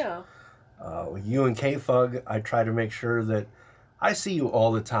partners. Yeah. With you and K-Fug, I try to make sure that I see you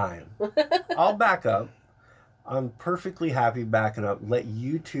all the time. I'll back up. I'm perfectly happy backing up. Let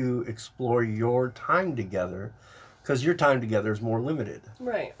you two explore your time together, because your time together is more limited.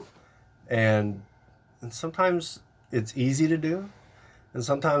 Right. And sometimes it's easy to do. And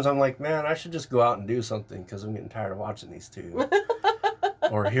sometimes I'm like, man, I should just go out and do something because I'm getting tired of watching these two.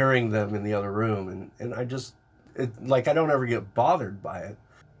 Or hearing them in the other room. And I don't ever get bothered by it.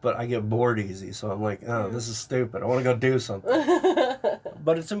 But I get bored easy. So I'm like, oh, this is stupid. I want to go do something.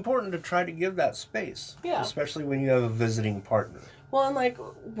 But it's important to try to give that space. Yeah. Especially when you have a visiting partner. Well, and like,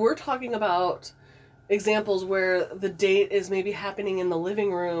 we're talking about examples where the date is maybe happening in the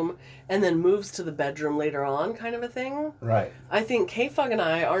living room and then moves to the bedroom later on, kind of a thing. Right. I think K-Fug and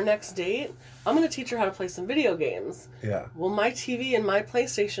I, our next date, I'm going to teach her how to play some video games. Yeah. Well, my TV and my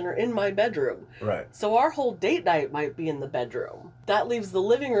PlayStation are in my bedroom. Right. So our whole date night might be in the bedroom. That leaves the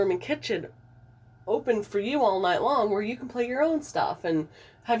living room and kitchen open for you all night long, where you can play your own stuff and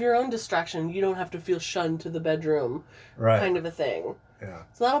have your own distraction. You don't have to feel shunned to the bedroom. Right. Kind of a thing. Yeah.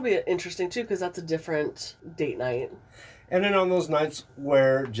 So that'll be interesting too, because that's a different date night. And then on those nights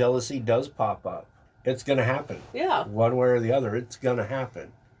where jealousy does pop up, it's going to happen. Yeah. One way or the other, it's going to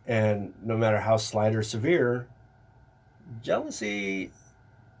happen. And no matter how slight or severe, jealousy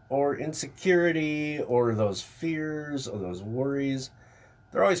or insecurity or those fears or those worries,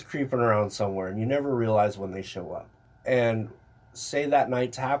 they're always creeping around somewhere, and you never realize when they show up. And say that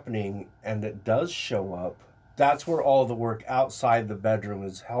night's happening and it does show up, that's where all the work outside the bedroom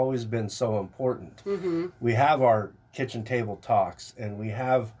has always been so important. Mm-hmm. We have our kitchen table talks, and we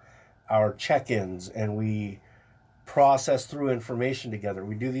have our check-ins, and we process through information together.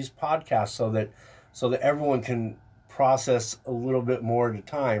 We do these podcasts so that everyone can process a little bit more at a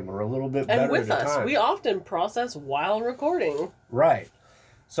time, or a little bit better at a time. And with us, we often process while recording. Right.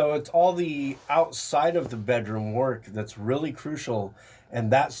 So it's all the outside of the bedroom work that's really crucial,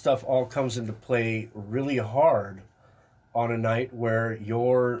 and that stuff all comes into play really hard on a night where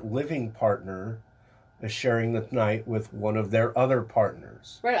your living partner is sharing the night with one of their other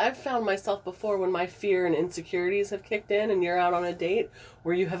partners. Right. I've found myself before, when my fear and insecurities have kicked in and you're out on a date,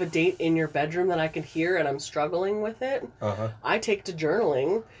 where you have a date in your bedroom that I can hear and I'm struggling with it. I take to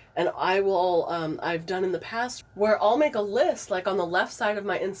journaling, and I will, I've done in the past where I'll make a list, like on the left side of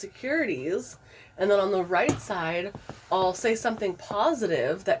my insecurities, and then on the right side, I'll say something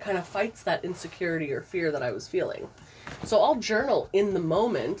positive that kind of fights that insecurity or fear that I was feeling. So I'll journal in the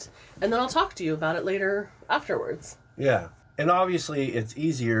moment, and then I'll talk to you about it later afterwards. Yeah. And obviously it's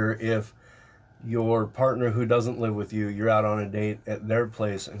easier if your partner who doesn't live with you, you're out on a date at their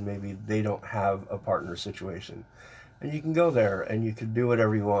place and maybe they don't have a partner situation. And you can go there and you can do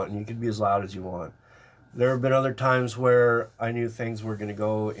whatever you want and you can be as loud as you want. There have been other times where I knew things were going to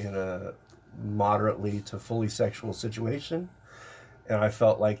go in a moderately to fully sexual situation, and I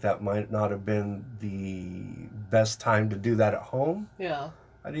felt like that might not have been the best time to do that at home. Yeah.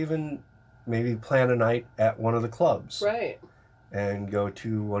 I'd even maybe plan a night at one of the clubs. Right. And go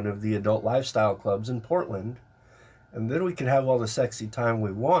to one of the adult lifestyle clubs in Portland, and then we could have all the sexy time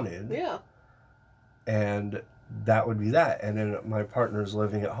we wanted. Yeah. And that would be that. And then my partner's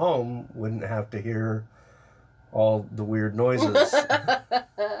living at home wouldn't have to hear all the weird noises.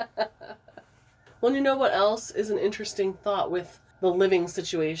 Well, you know what else is an interesting thought with the living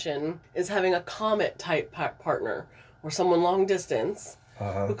situation is having a Comet type partner or someone long distance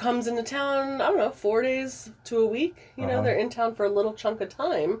who comes into town, I don't know, 4 days to a week. You know, they're in town for a little chunk of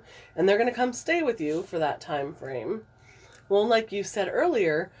time, and they're going to come stay with you for that time frame. Well, like you said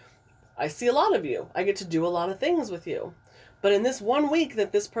earlier, I see a lot of you. I get to do a lot of things with you. But in this 1 week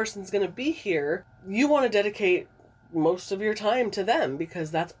that this person's going to be here, you want to dedicate most of your time to them because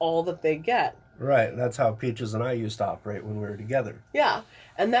that's all that they get. Right. That's how Peaches and I used to operate when we were together. Yeah.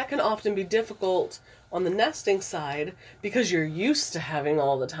 And that can often be difficult on the nesting side because you're used to having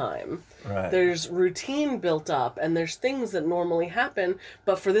all the time. Right. There's routine built up and there's things that normally happen,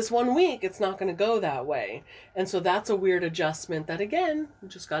 but for this 1 week, it's not going to go that way. And so that's a weird adjustment that, again, we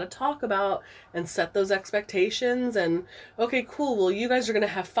just got to talk about and set those expectations and, okay, cool, well, you guys are going to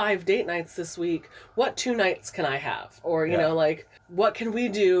have 5 date nights this week. What 2 nights can I have? Or, you know, like, what can we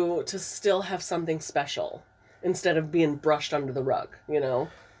do to still have something special instead of being brushed under the rug, you know?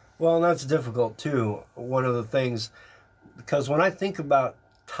 Well, and that's difficult too. One of the things, because when I think about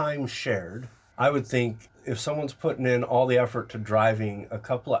time shared, I would think if someone's putting in all the effort to driving a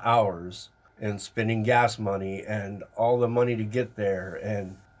couple of hours and spending gas money and all the money to get there,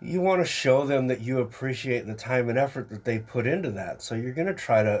 and you want to show them that you appreciate the time and effort that they put into that. So you're going to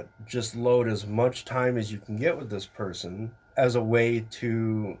try to just load as much time as you can get with this person as a way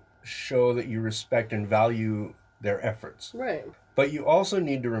to show that you respect and value their efforts. Right. But you also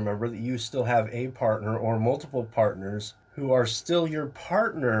need to remember that you still have a partner or multiple partners who are still your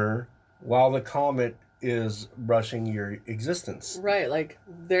partner while the comet is brushing your existence. Right, like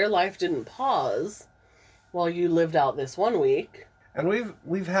their life didn't pause while you lived out this 1 week. And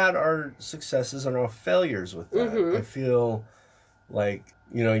we've had our successes and our failures with that. I feel like,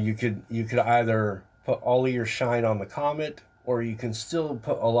 you know, you could either put all of your shine on the comet, or you can still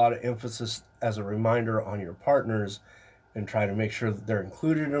put a lot of emphasis as a reminder on your partners and try to make sure that they're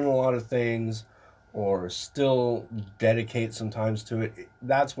included in a lot of things, or still dedicate some times to it.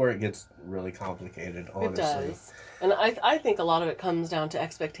 That's where it gets really complicated, honestly. It does. And I think a lot of it comes down to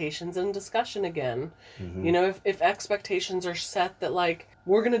expectations and discussion again. You know, if expectations are set that, like,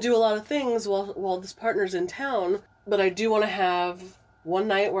 we're going to do a lot of things while this partner's in town, but I do want to have one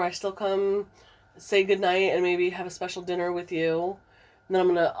night where I still come, say goodnight, and maybe have a special dinner with you. And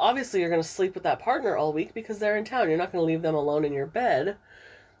then you're going to sleep with that partner all week because they're in town. You're not going to leave them alone in your bed.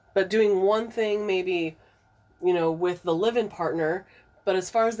 But doing one thing maybe, you know, with the live-in partner, but as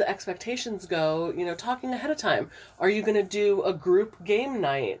far as the expectations go, you know, talking ahead of time. Are you going to do a group game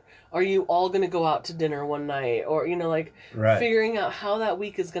night? Are you all going to go out to dinner one night? Or, you know, like figuring out how that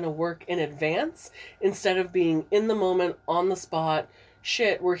week is going to work in advance instead of being in the moment, on the spot,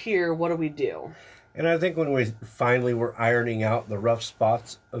 shit, we're here, what do we do? And I think when we finally were ironing out the rough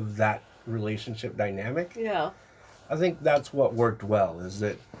spots of that relationship dynamic, I think that's what worked well, is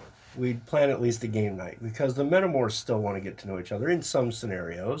that we'd plan at least a game night, because the Metamors still want to get to know each other in some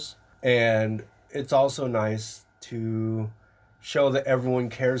scenarios. And it's also nice to show that everyone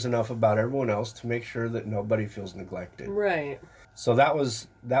cares enough about everyone else to make sure that nobody feels neglected. Right. So that was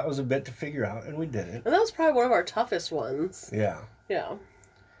a bit to figure out, and we did it. And that was probably one of our toughest ones. Yeah. Yeah.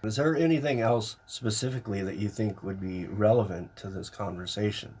 Is there anything else specifically that you think would be relevant to this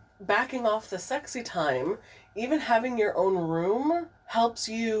conversation? Backing off the sexy time, even having your own room helps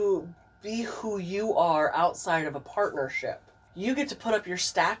you be who you are outside of a partnership. You get to put up your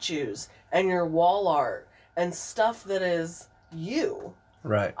statues and your wall art and stuff that is you.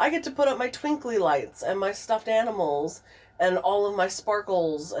 Right. I get to put up my twinkly lights and my stuffed animals and all of my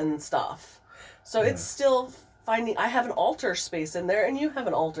sparkles and stuff. So it's still finding, I have an altar space in there and you have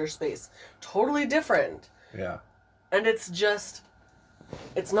an altar space. Totally different. Yeah. And it's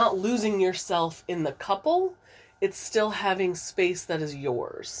not losing yourself in the couple. It's still having space that is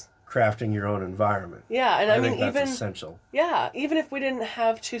yours. Crafting your own environment. Yeah, and I mean, think that's essential. Yeah, even if we didn't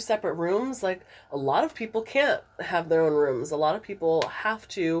have 2 separate rooms, like, a lot of people can't have their own rooms. A lot of people have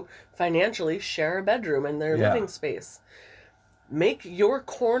to financially share a bedroom in their living space. Make your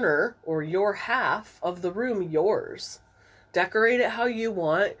corner or your half of the room yours. Decorate it how you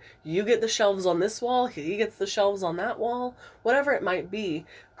want. You get the shelves on this wall, he gets the shelves on that wall, whatever it might be.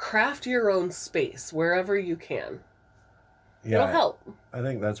 Craft your own space wherever you can. Yeah, it'll help. I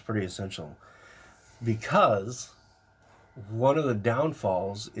think that's pretty essential. Because one of the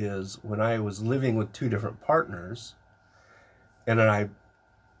downfalls is when I was living with two different partners, and then I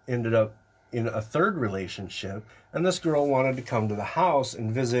ended up in a third relationship, and this girl wanted to come to the house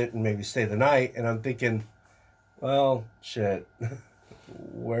and visit and maybe stay the night, and I'm thinking, well, shit,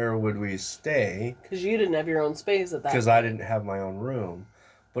 where would we stay? Because you didn't have your own space at that Because I didn't have my own room.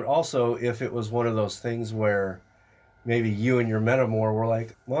 But also, if it was one of those things where maybe you and your metamor were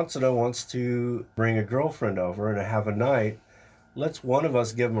like, Matsuda wants to bring a girlfriend over and have a night, let's one of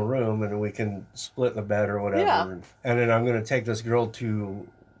us give him a room and we can split the bed or whatever. Yeah. And then I'm going to take this girl to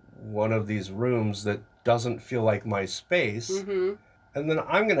one of these rooms that doesn't feel like my space. Mm-hmm. And then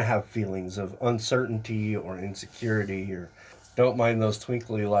I'm going to have feelings of uncertainty or insecurity or don't mind those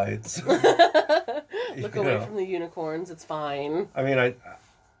twinkly lights. Look away from the unicorns. It's fine. I mean,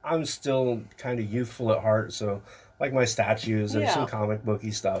 I'm still kind of youthful at heart, so like my statues and some comic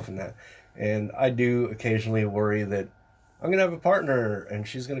booky stuff and that. And I do occasionally worry that I'm going to have a partner and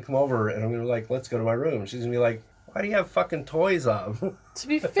she's going to come over and I'm going to be like, let's go to my room. She's going to be like, why do you have fucking toys up? To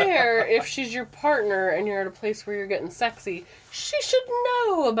be fair, if she's your partner and you're at a place where you're getting sexy, she should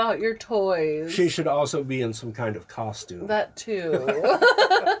know about your toys. She should also be in some kind of costume. That too.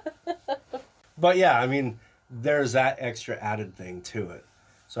 But yeah, I mean, there's that extra added thing to it.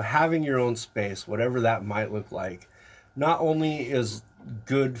 So having your own space, whatever that might look like, not only is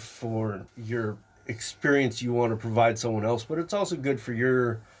good for your experience you want to provide someone else, but it's also good for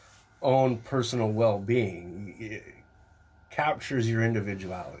your own personal well-being. It captures your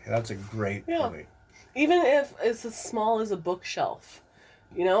individuality. That's a great point. Even if it's as small as a bookshelf.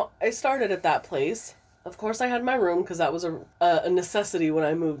 You know, I started at that place. Of course I had my room because that was a necessity when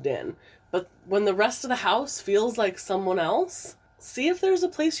I moved in. But when the rest of the house feels like someone else, see if there's a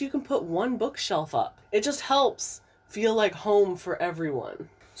place you can put one bookshelf up. It just helps feel like home for everyone.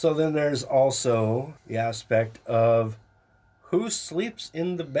 So then there's also the aspect of who sleeps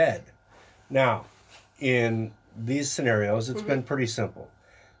in the bed. Now, in these scenarios, it's been pretty simple.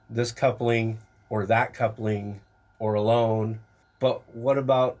 This coupling or that coupling or alone. But what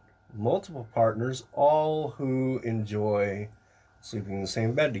about multiple partners, all who enjoy sleeping in the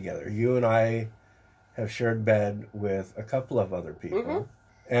same bed together? You and I have shared bed with a couple of other people.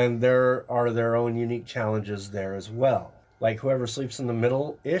 And there are their own unique challenges there as well. Like whoever sleeps in the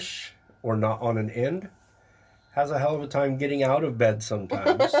middle-ish or not on an end has a hell of a time getting out of bed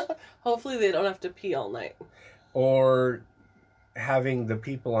sometimes. Hopefully they don't have to pee all night. Or having the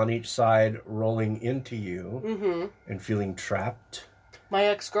people on each side rolling into you and feeling trapped. My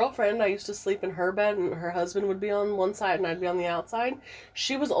ex-girlfriend, I used to sleep in her bed and her husband would be on one side and I'd be on the outside.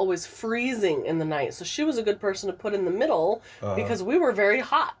 She was always freezing in the night. So she was a good person to put in the middle because we were very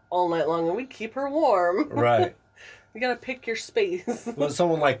hot all night long and we'd keep her warm. Right. You gotta pick your space. But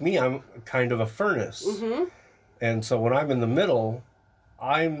someone like me, I'm kind of a furnace. And so when I'm in the middle,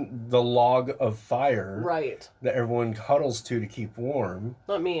 I'm the log of fire that everyone huddles to keep warm.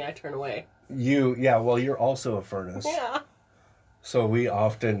 Not me, I turn away. You're also a furnace. Yeah. So we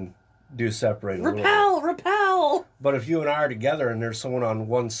often do separate a little bit. Repel! But if you and I are together and there's someone on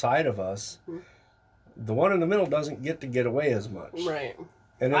one side of us, the one in the middle doesn't get away as much. Right.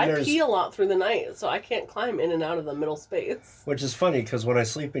 And then I pee a lot through the night, so I can't climb in and out of the middle space. Which is funny, because when I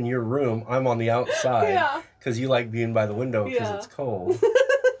sleep in your room, I'm on the outside. Because you like being by the window because it's cold.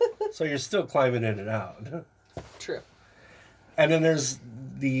 So you're still climbing in and out. True. And then there's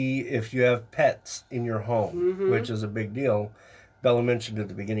if you have pets in your home, which is a big deal. Bella mentioned at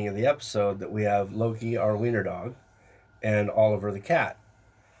the beginning of the episode that we have Loki, our wiener dog, and Oliver the cat.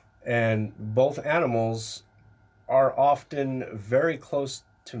 And both animals are often very close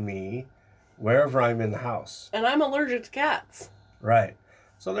to me wherever I'm in the house. And I'm allergic to cats. Right.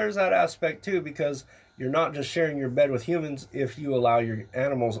 So there's that aspect too, because you're not just sharing your bed with humans. If you allow your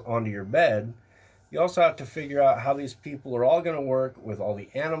animals onto your bed, you also have to figure out how these people are all going to work with all the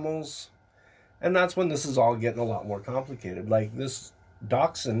animals. And that's when this is all getting a lot more complicated. Like this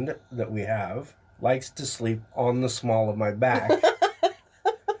dachshund that we have likes to sleep on the small of my back.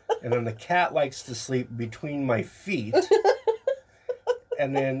 And then the cat likes to sleep between my feet.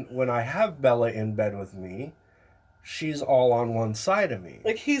 And then when I have Bella in bed with me, she's all on one side of me.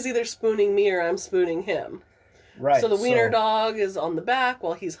 Like he's either spooning me or I'm spooning him. Right. So the wiener dog is on the back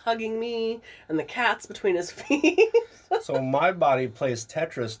while he's hugging me, and the cat's between his feet. So my body plays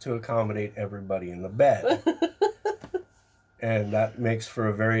Tetris to accommodate everybody in the bed. And that makes for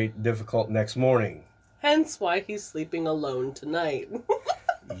a very difficult next morning. Hence why he's sleeping alone tonight.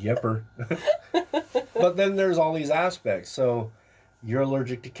 Yepper. But then there's all these aspects. So you're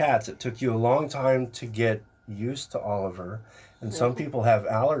allergic to cats. It took you a long time to get used to Oliver. And some people have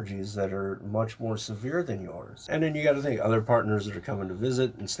allergies that are much more severe than yours. And then you got to think, other partners that are coming to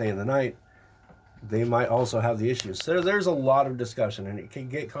visit and staying the night, they might also have the issues. So there's a lot of discussion, and it can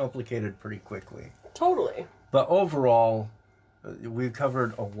get complicated pretty quickly. Totally. But overall, we've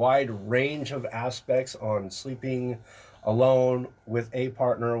covered a wide range of aspects on sleeping alone, with a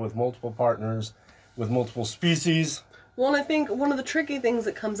partner, with multiple partners, with multiple species. Well, and I think one of the tricky things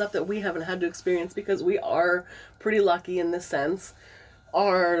that comes up that we haven't had to experience, because we are pretty lucky in this sense,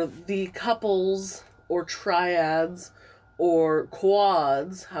 are the couples or triads or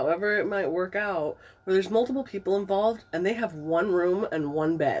quads, however it might work out, where there's multiple people involved and they have one room and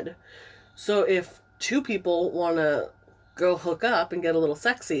one bed. So if two people want to go hook up and get a little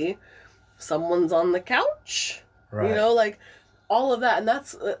sexy, someone's on the couch. Right. You know, like all of that. And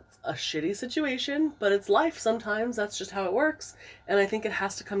that's a shitty situation, but it's life sometimes. That's just how it works. And I think it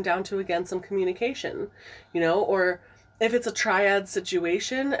has to come down to, again, some communication, you know, or if it's a triad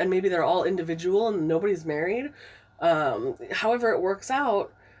situation and maybe they're all individual and nobody's married, however it works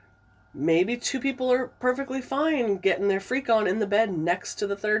out, maybe two people are perfectly fine getting their freak on in the bed next to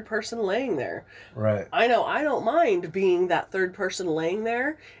the third person laying there. Right. I know I don't mind being that third person laying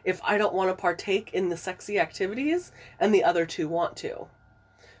there if I don't want to partake in the sexy activities and the other two want to.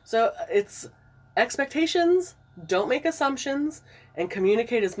 So it's expectations, don't make assumptions, and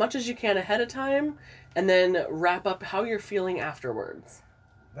communicate as much as you can ahead of time, and then wrap up how you're feeling afterwards.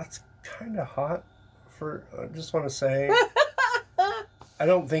 That's kind of hot for, I just want to say... I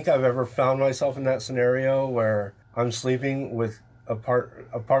don't think I've ever found myself in that scenario where I'm sleeping with a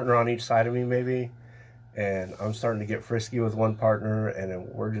partner on each side of me, maybe, and I'm starting to get frisky with one partner, and then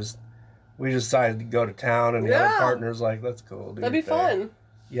we decided to go to town, and the other partner's like, "That's cool, dude. That'd be fun."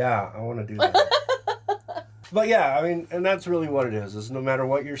 Yeah, I want to do that. But yeah, I mean, and that's really what it is no matter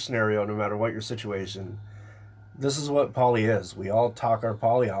what your scenario, no matter what your situation, this is what poly is. We all talk our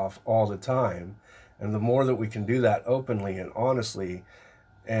poly off all the time, and the more that we can do that openly and honestly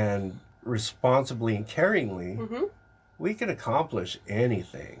and responsibly and caringly, we can accomplish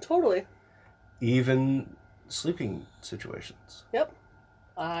anything. Totally. Even sleeping situations. Yep.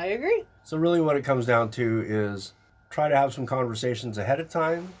 I agree. So really what it comes down to is try to have some conversations ahead of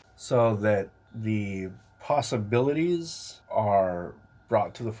time so that the possibilities are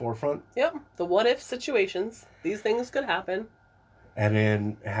brought to the forefront. Yep. The what if situations. These things could happen. And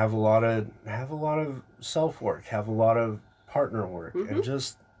then have a lot of self work, have a lot of partner work, and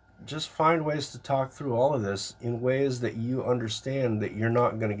just find ways to talk through all of this in ways that you understand that you're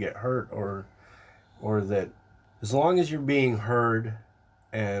not going to get hurt, or that as long as you're being heard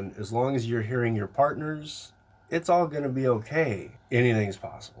and as long as you're hearing your partners, it's all going to be okay. Anything's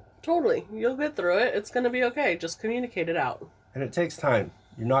possible. Totally. You'll get through it. It's going to be okay. Just communicate it out. And it takes time.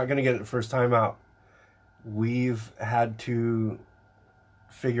 You're not going to get it the first time out. We've had to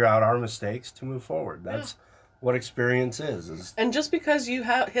figure out our mistakes to move forward. That's what experience is. And just because you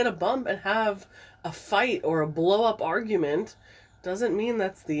hit a bump and have a fight or a blow-up argument doesn't mean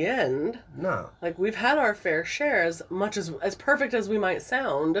that's the end. No. Like, we've had our fair share, as much as perfect as we might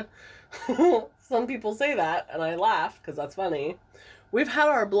sound. Some people say that, and I laugh because that's funny. We've had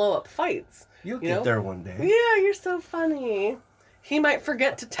our blow-up fights. You'll get there one day. Yeah, you're so funny. He might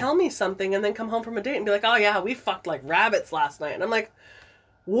forget to tell me something and then come home from a date and be like, "Oh yeah, we fucked like rabbits last night." And I'm like,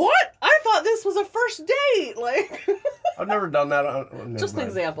 "What? I thought this was a first date." Like, I've never done that. Just an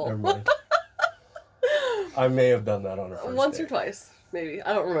example. I may have done that on a first Once date. or twice, maybe.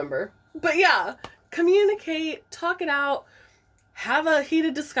 I don't remember. But yeah, communicate, talk it out, have a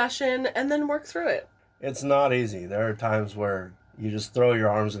heated discussion, and then work through it. It's not easy. There are times where you just throw your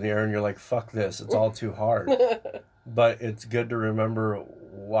arms in the air and you're like, "Fuck this. It's all too hard." But it's good to remember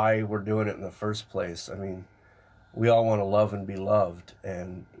why we're doing it in the first place. I mean, we all want to love and be loved,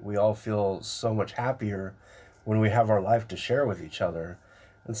 and we all feel so much happier when we have our life to share with each other.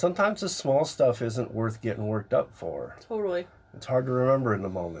 And sometimes the small stuff isn't worth getting worked up for. Totally. It's hard to remember in the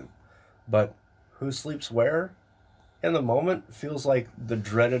moment. But who sleeps where? In the moment feels like the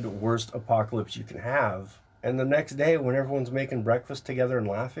dreaded worst apocalypse you can have. And the next day, when everyone's making breakfast together and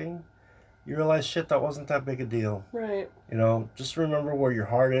laughing, you realize, shit, that wasn't that big a deal. Right. You know, just remember where your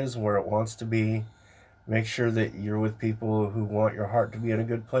heart is, where it wants to be. Make sure that you're with people who want your heart to be in a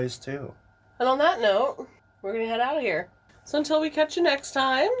good place, too. And on that note, we're going to head out of here. So until we catch you next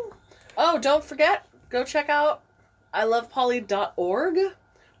time. Oh, don't forget, go check out ilovepoly.org.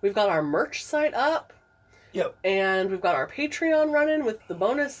 We've got our merch site up. Yep. And we've got our Patreon running with the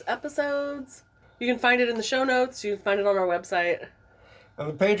bonus episodes. You can find it in the show notes. You can find it on our website. And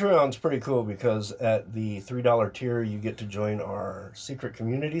the Patreon's pretty cool because at the $3 tier, you get to join our secret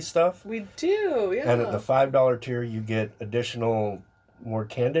community stuff. We do, yeah. And at the $5 tier, you get additional, more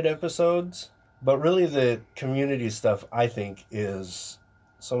candid episodes. But really, the community stuff, I think, is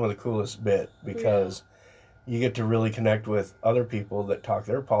some of the coolest bit because you get to really connect with other people that talk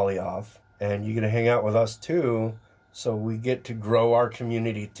their poly off, and you get to hang out with us too. So we get to grow our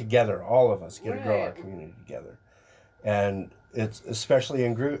community together. All of us get to grow our community together, and it's especially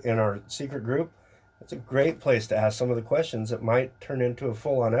in our secret group. It's a great place to ask some of the questions that might turn into a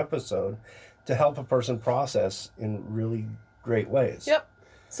full-on episode to help a person process in really great ways. Yep.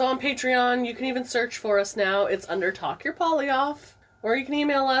 So on Patreon, you can even search for us now. It's under Talk Your Poly Off. Or you can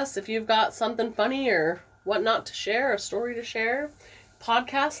email us if you've got something funny or whatnot to share, a story to share.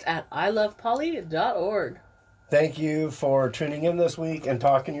 Podcast at ilovepoly.org. Thank you for tuning in this week and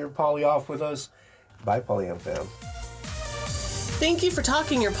talking your poly off with us. Bye, Polyam fam. Thank you for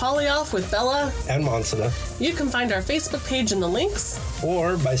talking your poly off with Bella and Monsita. You can find our Facebook page in the links.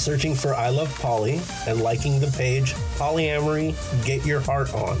 Or by searching for I Love Poly and liking the page Polyamory, Get Your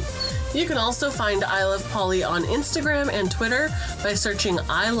Heart On. You can also find I Love Poly on Instagram and Twitter by searching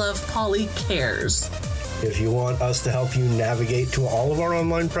I Love Poly Cares. If you want us to help you navigate to all of our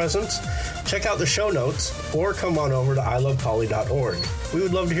online presence, check out the show notes or come on over to ilovepoly.org. We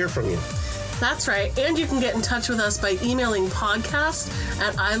would love to hear from you. That's right, and you can get in touch with us by emailing podcast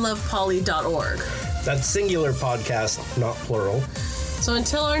at ilovepoly.org. That's singular podcast, not plural. So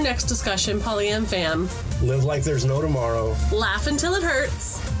until our next discussion, Polyam fam, live like there's no tomorrow, laugh until it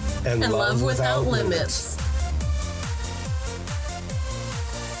hurts, and love without limits.